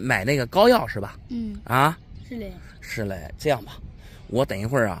奶奶买那个膏药是吧？是嘞。是嘞，这样吧，我等一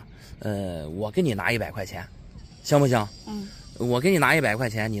会儿啊，我给你拿100块钱，行不行？我给你拿100块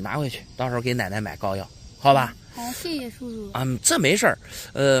钱，你拿回去，到时候给奶奶买膏药，好吧？好，谢谢叔叔。这没事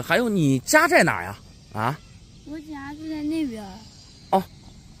儿。还有你家在哪儿呀？啊？我家就在那边。哦，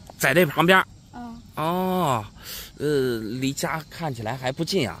在这旁边。哦，离家看起来还不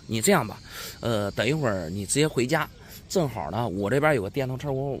近啊。你这样吧，等一会儿你直接回家，正好呢，我这边有个电动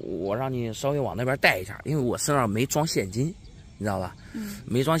车，我让你稍微往那边带一下，因为我身上没装现金，你知道吧？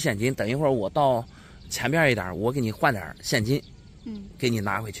没装现金。等一会儿我到前边一点，我给你换点现金，给你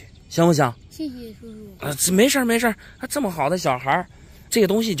拿回去，行不行？谢谢叔叔。没事儿没事儿，这么好的小孩，这个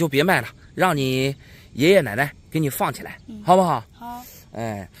东西就别卖了，让你爷爷奶奶给你放起来，好不好？好。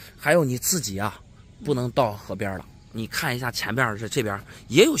还有你自己啊，不能到河边了。你看一下前边这边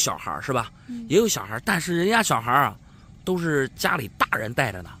也有小孩是吧？也有小孩，但是人家小孩啊，都是家里大人带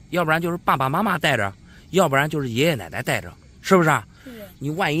着呢，要不然就是爸爸妈妈带着，要不然就是爷爷奶奶带着，是不是？是。你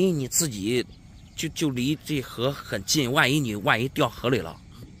万一你自己就离这河很近，万一掉河里了，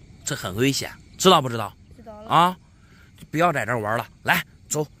这很危险，知道不知道？知道了。啊，不要在这玩了，来。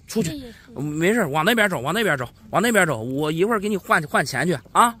走出去，没事，往那边走，往那边走，往那边走。我一会儿给你换钱去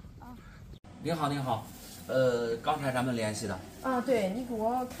啊。您好，您好，刚才咱们联系的。对，你给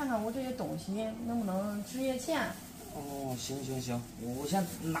我看看我这些东西能不能值些钱？哦，行，我先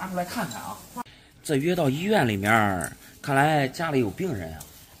拿出来看看啊。这约到医院里面，看来家里有病人啊。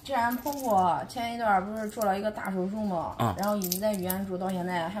这俺婆婆前一段不是做了一个大手术吗？然后一直在医院住，到现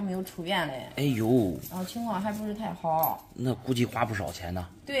在还没有出院嘞。哎呦，然后情况还不是太好。那估计花不少钱呢。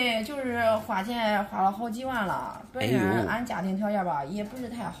对，就是花钱花了好几万了。本身俺家庭条件吧也不是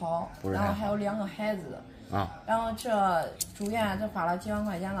太好，然后还有2个孩子。然后这住院这花了几万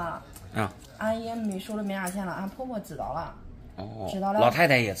块钱了。俺也没手里没啥钱了，俺婆婆知道了。知道了。老太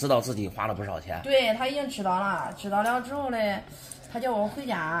太也知道自己花了不少钱。对，她已经知道了，知道了之后嘞。他叫我回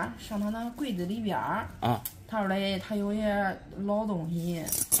家上他那柜子里边儿他说嘞，他有些老东西，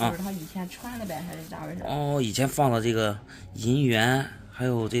就是他以前传的呗，还是咋回事？以前放的这个银元，还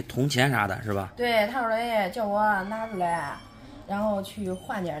有这铜钱啥的，是吧？对，他说嘞，叫我拿出来，然后去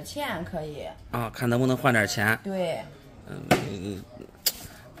换点钱，可以。看能不能换点钱。对。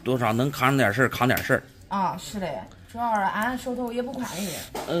多少能扛点事儿，扛点事儿。是嘞，主要是俺手头也不宽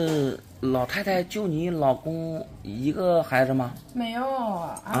裕。老太太就你老公一个孩子吗？没有，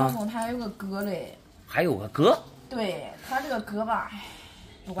俺老公他还有个哥嘞。还有个哥？对，他这个哥吧，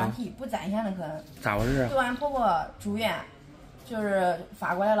不管提，不沾钱的很。咋回事？就俺婆婆住院，就是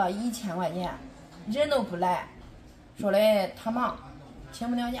发过来了1000块钱，人都不来，说嘞他忙，请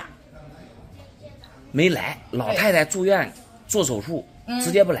不了假。没来，老太太住院做手术，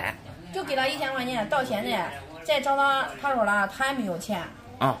直接不来。就给他1000块钱，到现在再找他说了，他也没有钱。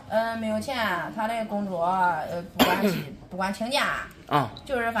没有钱，他的工作不管请假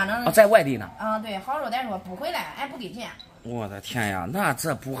就是反正在外地呢。对，好说歹说不回来，俺不给钱。我的天呀，那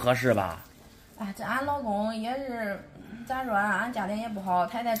这不合适吧？这俺老公也是咋说俺家庭也不好，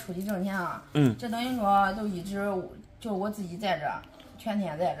太太出去挣钱啊。这等于说都一直就我自己在这，全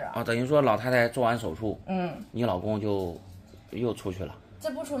天在这。等于说老太太做完手术，你老公就又出去了。这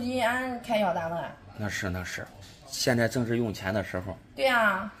不出去，俺开销大呢。那是。现在正是用钱的时候。对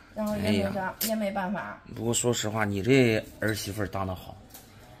呀，然后也没办法。不过说实话，你这儿媳妇当得好。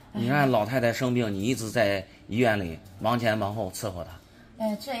你看老太太生病，你一直在医院里忙前忙后伺候她。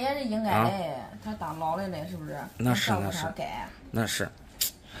这也是应该的。她当老的嘞，是不是？那是。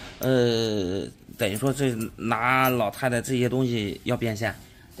等于说这拿老太太这些东西要变现。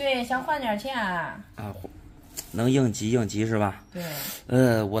对，想换点钱。能应急是吧？对。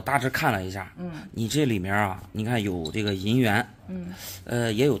我大致看了一下，你这里面你看有这个银元，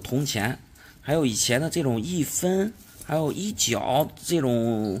也有铜钱，还有以前的这种1分，还有1角这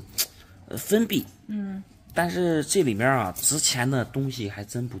种分币，但是这里面值钱的东西还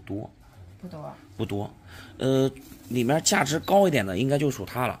真不多，不多，里面价值高一点的应该就属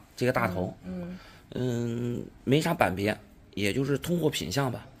它了，这个大头，没啥版别，也就是通货品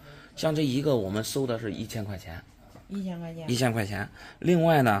相吧。像这一个我们收的是1000块钱，1000块钱。另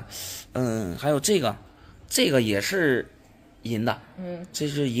外呢，还有这个也是银的，这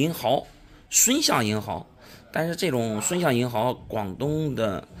是银毫，孙相银毫。但是这种孙相银毫，广东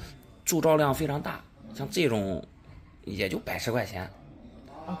的铸造量非常大，像这种也就110块钱。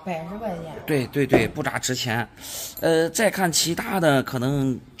110块钱。对，不咋值钱。再看其他的，可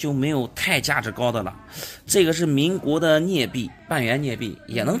能就没有太价值高的了。这个是民国的镍币，半元镍币，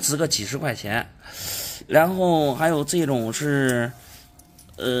也能值个几十块钱。然后还有这种是，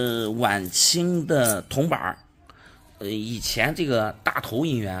晚清的铜板以前这个大头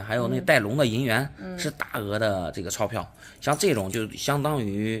银元，还有那带龙的银元，是大额的这个钞票。像这种就相当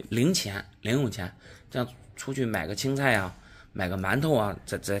于零用钱，这样出去买个青菜啊。买个馒头啊，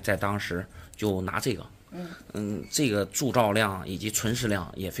在当时就拿这个，这个铸造量以及存世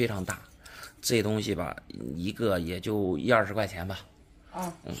量也非常大，这东西吧，一个也就10-20块钱吧，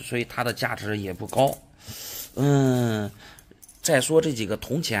所以它的价值也不高。再说这几个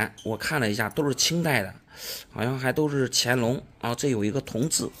铜钱，我看了一下，都是清代的，好像还都是乾隆这有一个铜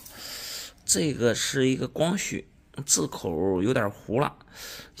字，这个是一个光绪，字口有点糊了，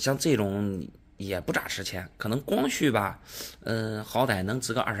像这种。也不咋值钱，可能光绪吧，好歹能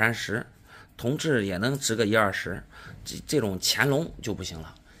值个20-30，铜制也能值个10-20，这种乾隆就不行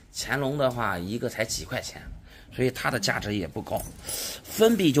了。乾隆的话，一个才几块钱，所以它的价值也不高。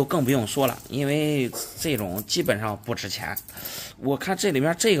分币就更不用说了，因为这种基本上不值钱。我看这里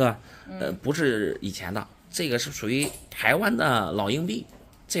面这个，不是以前的，这个是属于台湾的老硬币，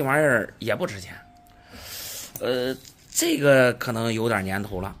这玩意儿也不值钱。这个可能有点年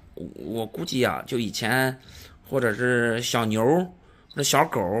头了。我估计就以前或者是小牛或者小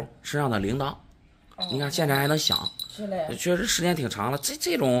狗身上的铃铛，你看现在还能响，确实时间挺长了。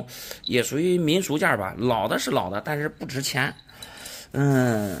这种也属于民俗件吧，老的是老的，但是不值钱。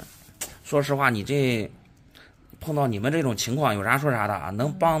说实话，你这碰到你们这种情况，有啥说啥的啊，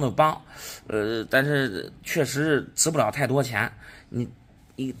能帮就帮，但是确实值不了太多钱。你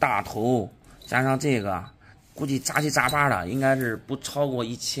一大头加上这个，估计杂七杂八的，应该是不超过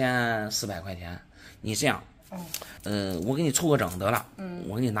1400块钱。你这样，我给你凑个整得了，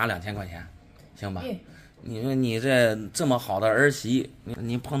我给你拿2000块钱，行吧？你说你这么好的儿媳，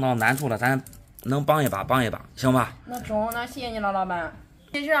你碰到难处了，咱能帮一把帮一把，行吧？那中，那谢谢你了，老板。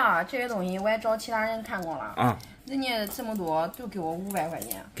其实啊，这些东西我也找其他人看过了啊，人家这么多就给我500块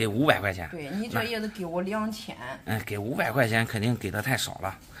钱，给500块钱。对你这也得给我2000。给500块钱肯定给的太少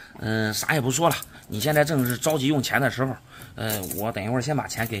了。啥也不说了，你现在正是着急用钱的时候，我等一会儿先把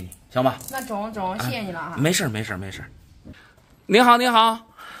钱给你，行吧？那中，谢谢你了哈。没事。你好，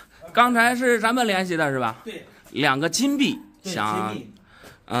刚才是咱们联系的是吧？对，2个金币，想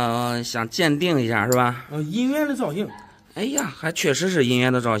鉴定一下是吧？银元的造型。哎呀，还确实是银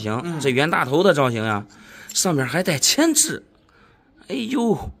元的造型，这袁大头的造型呀，上面还带铅制。哎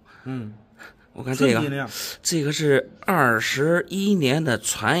呦，我看这个是21年的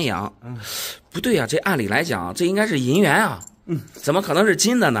传阳。不对呀，这按理来讲，这应该是银元啊。怎么可能是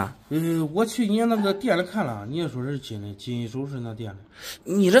金的呢？我去你那个店里看了，你也说是金的，金首饰那店里。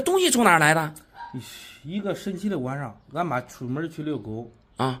你这东西从哪儿来的？一个神奇的晚上，俺妈出门去遛狗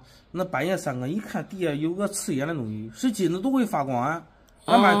啊，那半夜3更一看地下有个刺眼的东西，是金子都会发光啊。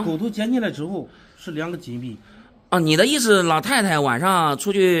俺妈狗头捡起来之后是2个金币。你的意思，老太太晚上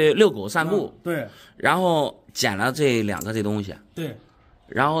出去遛狗散步，对，然后捡了这2个这东西，对，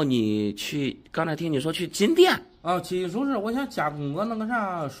然后你去，刚才听你说去金店金首饰，我想加工个那个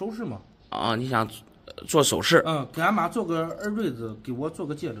啥首饰嘛。你想做首饰？给俺妈做个耳坠子，给我做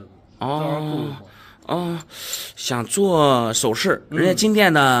个戒指。想做首饰，人家金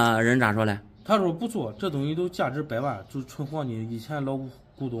店的人咋说嘞？他说不做，这东西都价值100万，就是纯黄金，以前老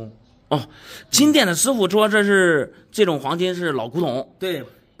古董。金店的师傅说这种黄金是老古董，对，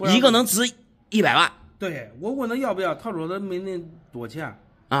一个能值100万。对，我问他要不要，他说他没那多钱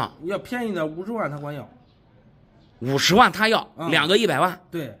啊，要便宜点50万他管要。50万他要，2个100万。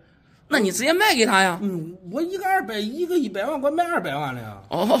对，那你直接卖给他呀？我一个200，一个100万，我卖200万了呀。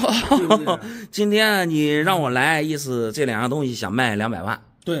对不对？今天你让我来，意思这2样东西想卖200万。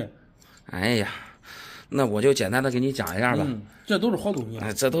对。哎呀，那我就简单的给你讲一下吧。这都是好东西。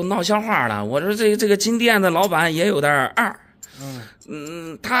这都闹笑话了。我说这个金店的老板也有点二。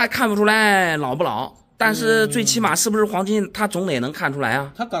他还看不出来老不老，但是最起码是不是黄金，他总得能看出来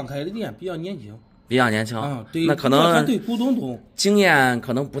啊。他刚开的店，比较年轻。对，那可能他对古董懂，经验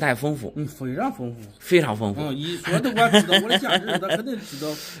可能不太丰富。非常丰富。一说的我知道我的价值，他肯定知道。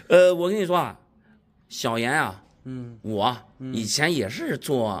我跟你说啊，小严啊，我以前也是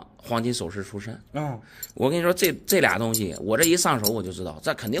做黄金首饰出身。我跟你说，这俩东西，我这一上手我就知道，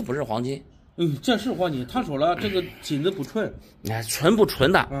这肯定不是黄金。这是黄金。他说了，这个金子不纯。纯不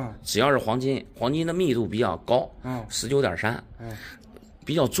纯的，只要是黄金，黄金的密度比较高，19.3。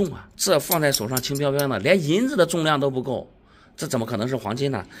比较重啊，这放在手上轻飘飘的，连银子的重量都不够，这怎么可能是黄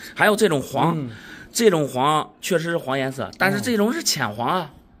金呢？还有这种黄，这种黄确实是黄颜色，但是这种是浅黄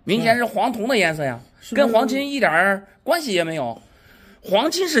啊，明显是黄铜的颜色呀，跟黄金一点关系也没有。黄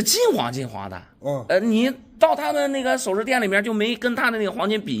金是金黄的，你到他们那个首饰店里面就没跟他的那个黄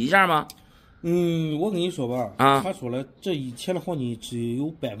金比一下吗？我跟你说吧，他说了，这以前的黄金只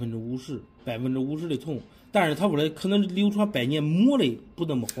有50%的铜。但是他说的可能流传100年，磨的不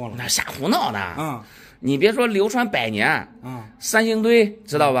那么黄了。那瞎胡闹的你别说流传100年三星堆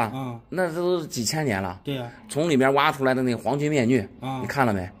知道吧？那都是几千年了。对呀，从里面挖出来的那黄金面具你看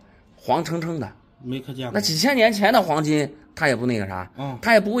了没？黄澄澄的，没看见过。那几千年前的黄金，它也不那个啥，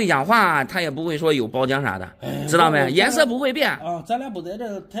它也不会氧化，它也不会说有包浆啥的，知道没？颜色不会变咱俩不在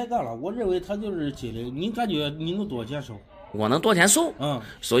这抬杠了，我认为它就是金的。你感觉你能多少钱收？我能多少钱收？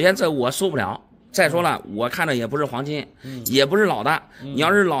首先这我收不了。再说了，我看着也不是黄金，也不是老的。你要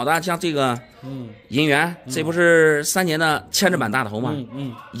是老的，像这个银元，这不是3年的铅制版大头吗？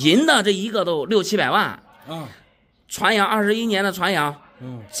银的这一个都600-700万。传阳21年的传阳，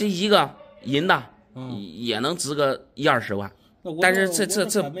这一个银的也能值个10-20万。但是这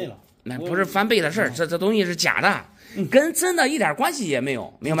那不是翻倍的事儿，这东西是假的，跟真的一点关系也没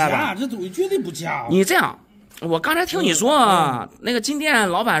有，明白吧？这东西绝对不假。你这样，我刚才听你说，那个金店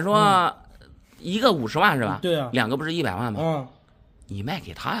老板说。一个50万是吧？对啊，2个不是100万吗？你卖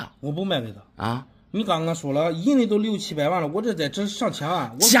给他呀？我不卖给他你刚刚说了，银的都600-700万了，我这上千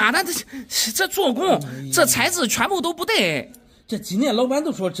万。假的，这做工，这材质全部都不对。这今年老板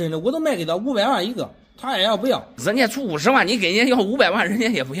都说真的，我都卖给他500万一个，他也要不要？人家出50万，你给人家要500万，人家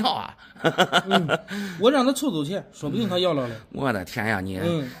也不要啊。我让他凑钱，说不定他要了嘞。我的天呀，你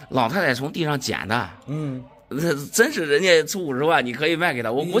老太太从地上捡的，真是人家出50万，你可以卖给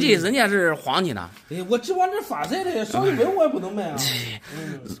他。我估计人家是黄你呢。我只往这发财的，稍微问我也不能卖啊。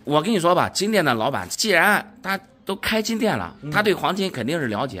我跟你说吧，金店的老板既然他都开金店了，他对黄金肯定是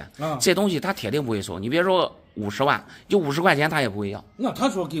了解。这东西他铁定不会收。你别说50万，就50块钱他也不会要。那他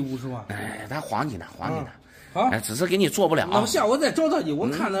说给50万，哎，他黄你呢，黄你呢。好，哎，只是给你做不了。那下午再找他去，我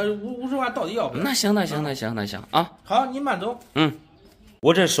看他50万到底要不要。那行啊。好，你慢走。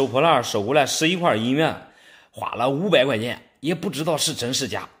我这收破烂收过来11块银元，花了500块钱，也不知道是真是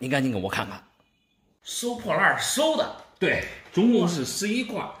假，你赶紧给我看看。收破烂收的，对，总共是11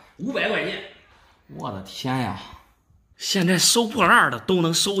块500块钱。我的天呀！现在收破烂的都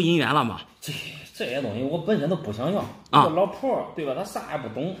能收银元了吗？这些东西我本身都不想要。这老婆对吧？她啥也不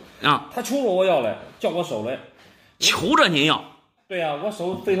懂啊，她求着我要来，叫我收来，求着您要。对呀，我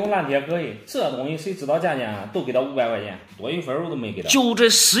收废铜烂铁可以，这东西谁知道价钱啊？都给他500块钱，多一分我都没给他。就这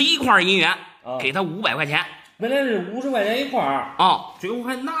11块银元，给他500块钱。本来是50块钱一块啊，最后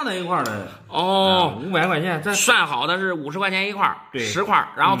还拿了一块呢。哦，500块钱，咱算好的是50块钱一块，对，10块，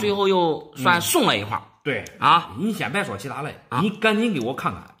然后最后又算送了一块。对啊，你先别说其他的，你赶紧给我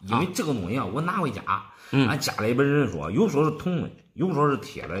看看，因为这个东西啊，我拿回家，俺家里边人说，有说是铜的，有说是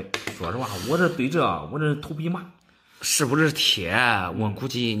铁的。说实话，我这对这我这头皮麻。是不是铁？我估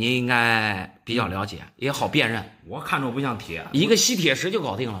计您应该比较了解，也好辨认。我看着不像铁，一个吸铁石就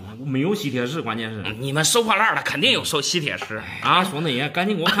搞定了吗？没有吸铁石，关键是你们收破烂的肯定有收吸铁石啊！说那也赶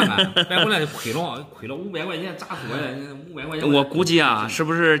紧给我看看，带回来就亏了500块钱，咋说呀？500块钱。我估计啊，是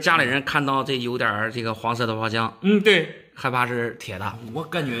不是家里人看到这有点这个黄色的包浆？对，害怕是铁的。我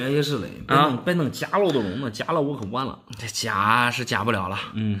感觉也是嘞，别弄假了都弄，那假了我可完了。这假是假不了了。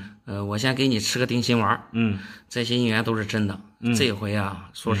我先给你吃个定心丸。这些银元都是真的。这回啊，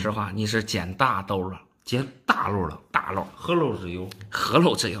说实话，你是捡大兜了，捡大漏了，大漏，何漏之有，何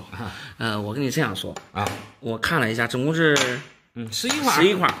漏之有。我跟你这样说啊，我看了一下，总共是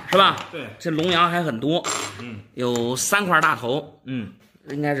11块是吧？对，这龙洋还很多。有3块大头。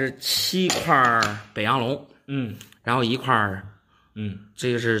应该是7块北洋龙。然后1块，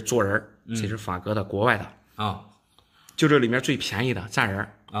这个是做人，这是法国的，国外的啊。就这里面最便宜的站人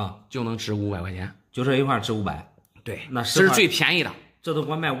啊，就能值500块钱，就这一块值500。对，那这是最便宜的，这都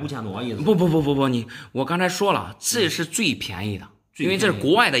管卖5000多意思？不，我刚才说了，这是最便宜的，因为这是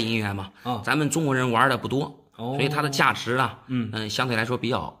国外的银元嘛，咱们中国人玩的不多，所以它的价值啊，相对来说比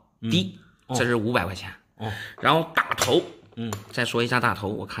较低。这是500块钱。然后大头，再说一下大头，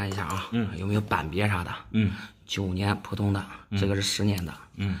我看一下啊，有没有板别啥的？9年普通的，这个是10年的，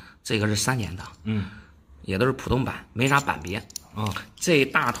这个是3年的，也都是普通版，没啥板别。这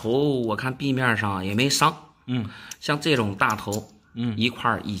大头我看壁面上也没伤。像这种大头，一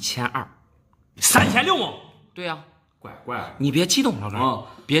块1200，3600吗？对呀，怪，你别激动，老哥，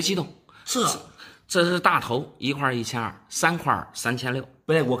别激动，这是大头，一块1200，3块3600。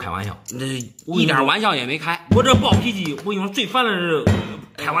别来给我开玩笑，一点玩笑也没开。我这暴脾气，我跟你说最烦的是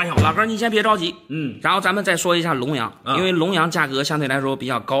开玩笑。老哥，你先别着急，然后咱们再说一下龙洋，因为龙洋价格相对来说比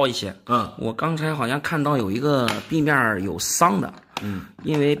较高一些。我刚才好像看到有一个壁面有伤的，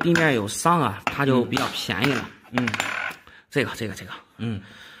因为壁面有伤啊，它就比较便宜了。这个，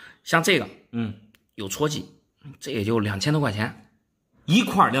像这个，有戳记，这也就2000多块钱，一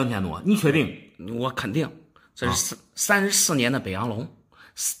块2000多，你确定？我肯定，这是34年的北洋龙，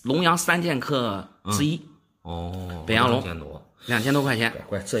龙洋3剑客之一。北洋龙2000多块钱。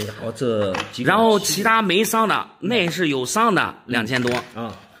怪这家伙这几个。然后其他没伤的，内饰有伤的2000多。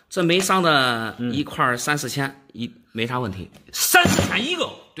这没伤的一块3-4千，没啥问题。3-4千一个。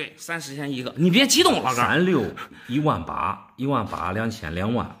对，3-4千一个。你别激动，老哥。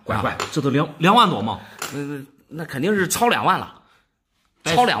36，18000，2000，2万，乖，这都2万多吗？那肯定是超2万了。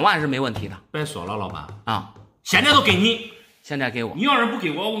超2万是没问题的。别说了，老板啊，现在都给你，现在给我。你要是不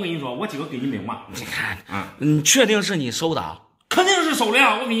给我，我跟你说，我今个给你6万。你看，确定是你收的啊？肯定是收的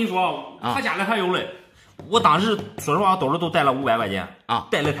呀！我跟你说，他家里还有嘞。我当时说实话，兜里都带了500块钱啊，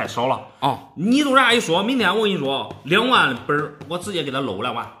带的太少了啊。你都这样一说，明天我跟你说2万本，我直接给他搂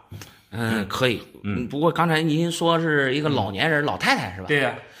2万。可以。不过刚才您说是一个老年人，老太太是吧？对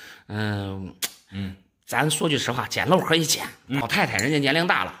呀。咱说句实话，捡漏可以捡，老太太人家年龄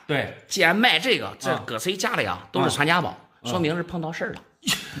大了，对，既然卖这个，这搁谁家里啊都是传家宝，说明是碰到事儿了。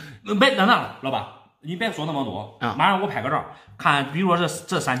别等等，老板，你别说那么多马上我拍个照，看，比如说这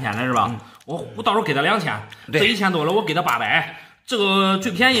3000的是吧？我到时候给他2000，这1000多了我给他800，这个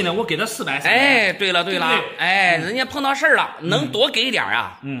最便宜的我给他400。哎，对了，哎，人家碰到事儿了，能多给点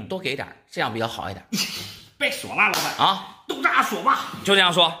啊，多给点，这样比较好一点。别说了，老板啊，都这样说吧，就这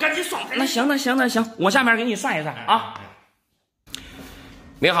样说，赶紧算。那行，我下面给你算一算啊。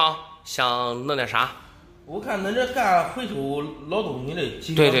你好，想弄点啥？我看恁这干回收老东西的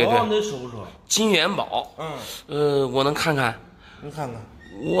金元宝，恁收不收？金元宝，我能看看。你看看。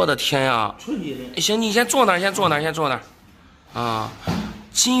我的天呀！纯金的。行，你先坐那儿，先坐那儿，先坐那儿。啊，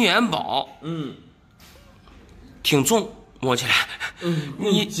金元宝，挺重，摸起来。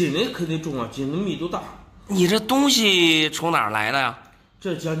你金的肯定重啊，金的密度大。你这东西从哪儿来的呀？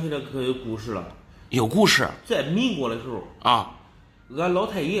这讲起来可有故事了。有故事。在民国的时候啊，俺老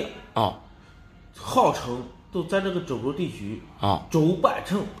太爷号称都在这个周口地区周半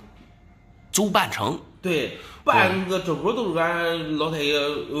城。周半城。对，半个周口都是俺老太爷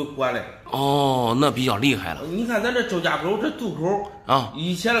管的。哦，那比较厉害了。你看咱这周家口这渡口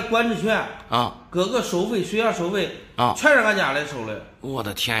以前的管制权各个收费、水源收费全是俺家来收的。我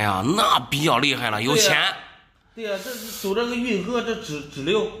的天呀，那比较厉害了，有钱。对呀，这走这个运河这支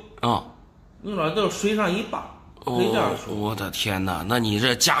流你说都是水上一霸，可以这样说。我的天哪，那你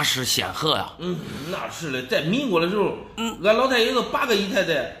这家世显赫呀！那是的，在民国的时候，俺老太爷都8个姨太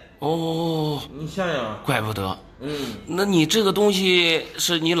太。你想想，怪不得。那你这个东西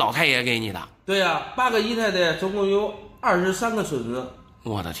是你老太爷给你的？对呀，8个姨太太，总共有23个孙子。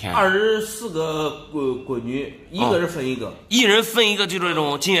我的天！24个闺女，一个人分一个，一人分一个，就这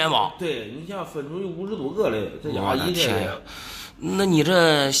种金元宝。对，你想分出去50多个来，这家姨太太。那你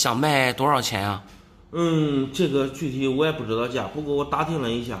这想卖多少钱啊？这个具体我也不知道价，不过我打听了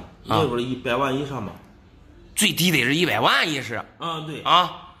一下，那会儿100万以上吧。最低得是100万也是。对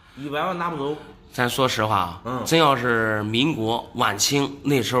100万拿不走。咱说实话真要是民国晚清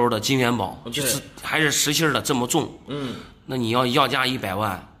那时候的金元宝，就是还是实心的这么重，那你要价100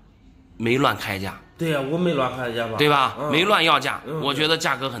万，没乱开价。对呀，我没乱开价吧？对吧？没乱要价，我觉得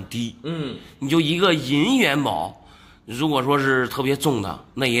价格很低。你就一个银元宝，如果说是特别重的，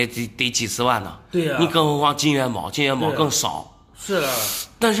那也得几十万呢。对呀，你更何况金元宝更少。是的。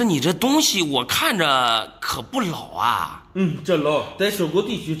但是你这东西我看着可不老啊。这老在周口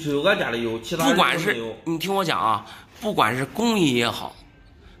地区只有俺家里有，其他人不管是你听我讲啊，不管是工艺也好，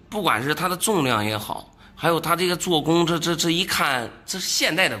不管是它的重量也好，还有它这个做工，这一看，这是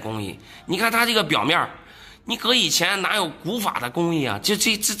现代的工艺。你看它这个表面，你搁以前哪有古法的工艺啊？这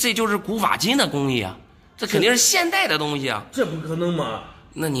就是古法金的工艺啊，这肯定是现代的东西啊。这不可能嘛？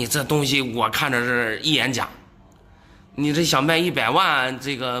那你这东西我看着是一眼假。你这想卖100万，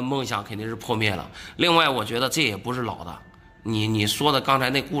这个梦想肯定是破灭了。另外，我觉得这也不是老的。你说的刚才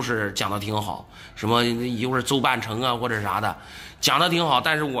那故事讲的挺好，什么一会儿周半城啊或者啥的，讲的挺好。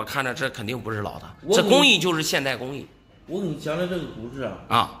但是我看着这肯定不是老的，这工艺就是现代工艺。我跟你讲的这个故事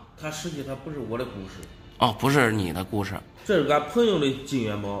它实际它不是我的故事。不是你的故事，这是俺朋友的金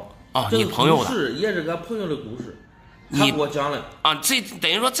元宝。你朋友的故事也是俺朋友的故事。他给我讲了这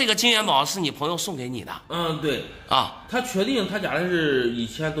等于说这个金元宝是你朋友送给你的。对他确定他家里是以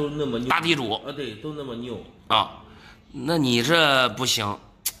前都那么牛，大地主对，都那么牛那你这不行，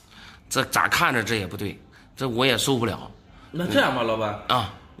这咋看着这也不对，这我也受不了。那这样吧，老板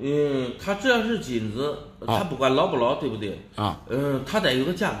他只要是金子，他不管老不老，对不对他得有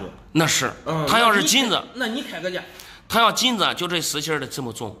个价格。那是他要是金子，那你开个价。他要金子就这实心的这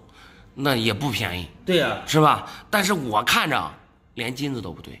么重，那也不便宜。对呀，是吧？但是我看着连金子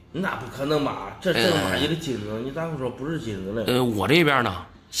都不对。那不可能吧？这正儿八经的金子，你咋会说不是金子呢？我这边呢，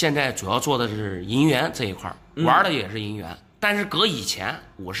现在主要做的是银元这一块，玩的也是银元。但是搁以前，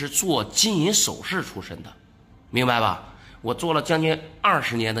我是做金银首饰出身的，明白吧？我做了将近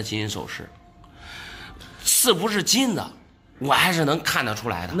20年的金银首饰，是不是金子，我还是能看得出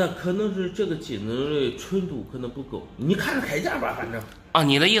来的。那可能是这个金子的纯度可能不够，你看着开价吧，反正。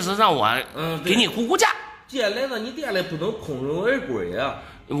你的意思让我给你估价？既然来到你店里，不能空手而归啊！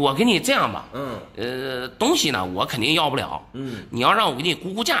我给你这样吧，东西呢，我肯定要不了，你要让我给你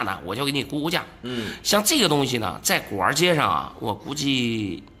估价呢，我就给你估价，像这个东西呢，在古玩街上啊，我估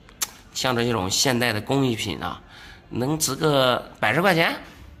计像这种现代的工艺品啊，能值个100块钱。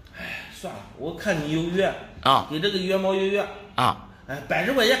算了，我看你有缘给这个元宝有缘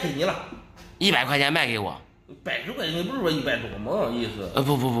100块钱给你了，100块钱卖给我。100块钱，你不是说100多吗？意思？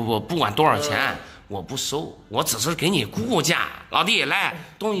不管多少钱，我不收，我只是给你估价。老弟，来，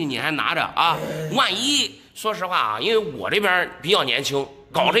东西你还拿着啊？万一说实话啊，因为我这边比较年轻，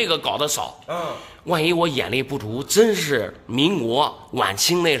搞这个搞得少，万一我眼力不足，真是民国晚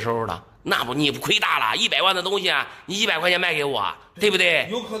清那时候的，那不你不亏大了？100万的东西啊，你100块钱卖给我，对不对？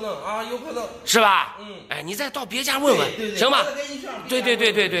有可能啊，有可能，是吧？你再到别家问问，行吧？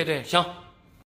对，行。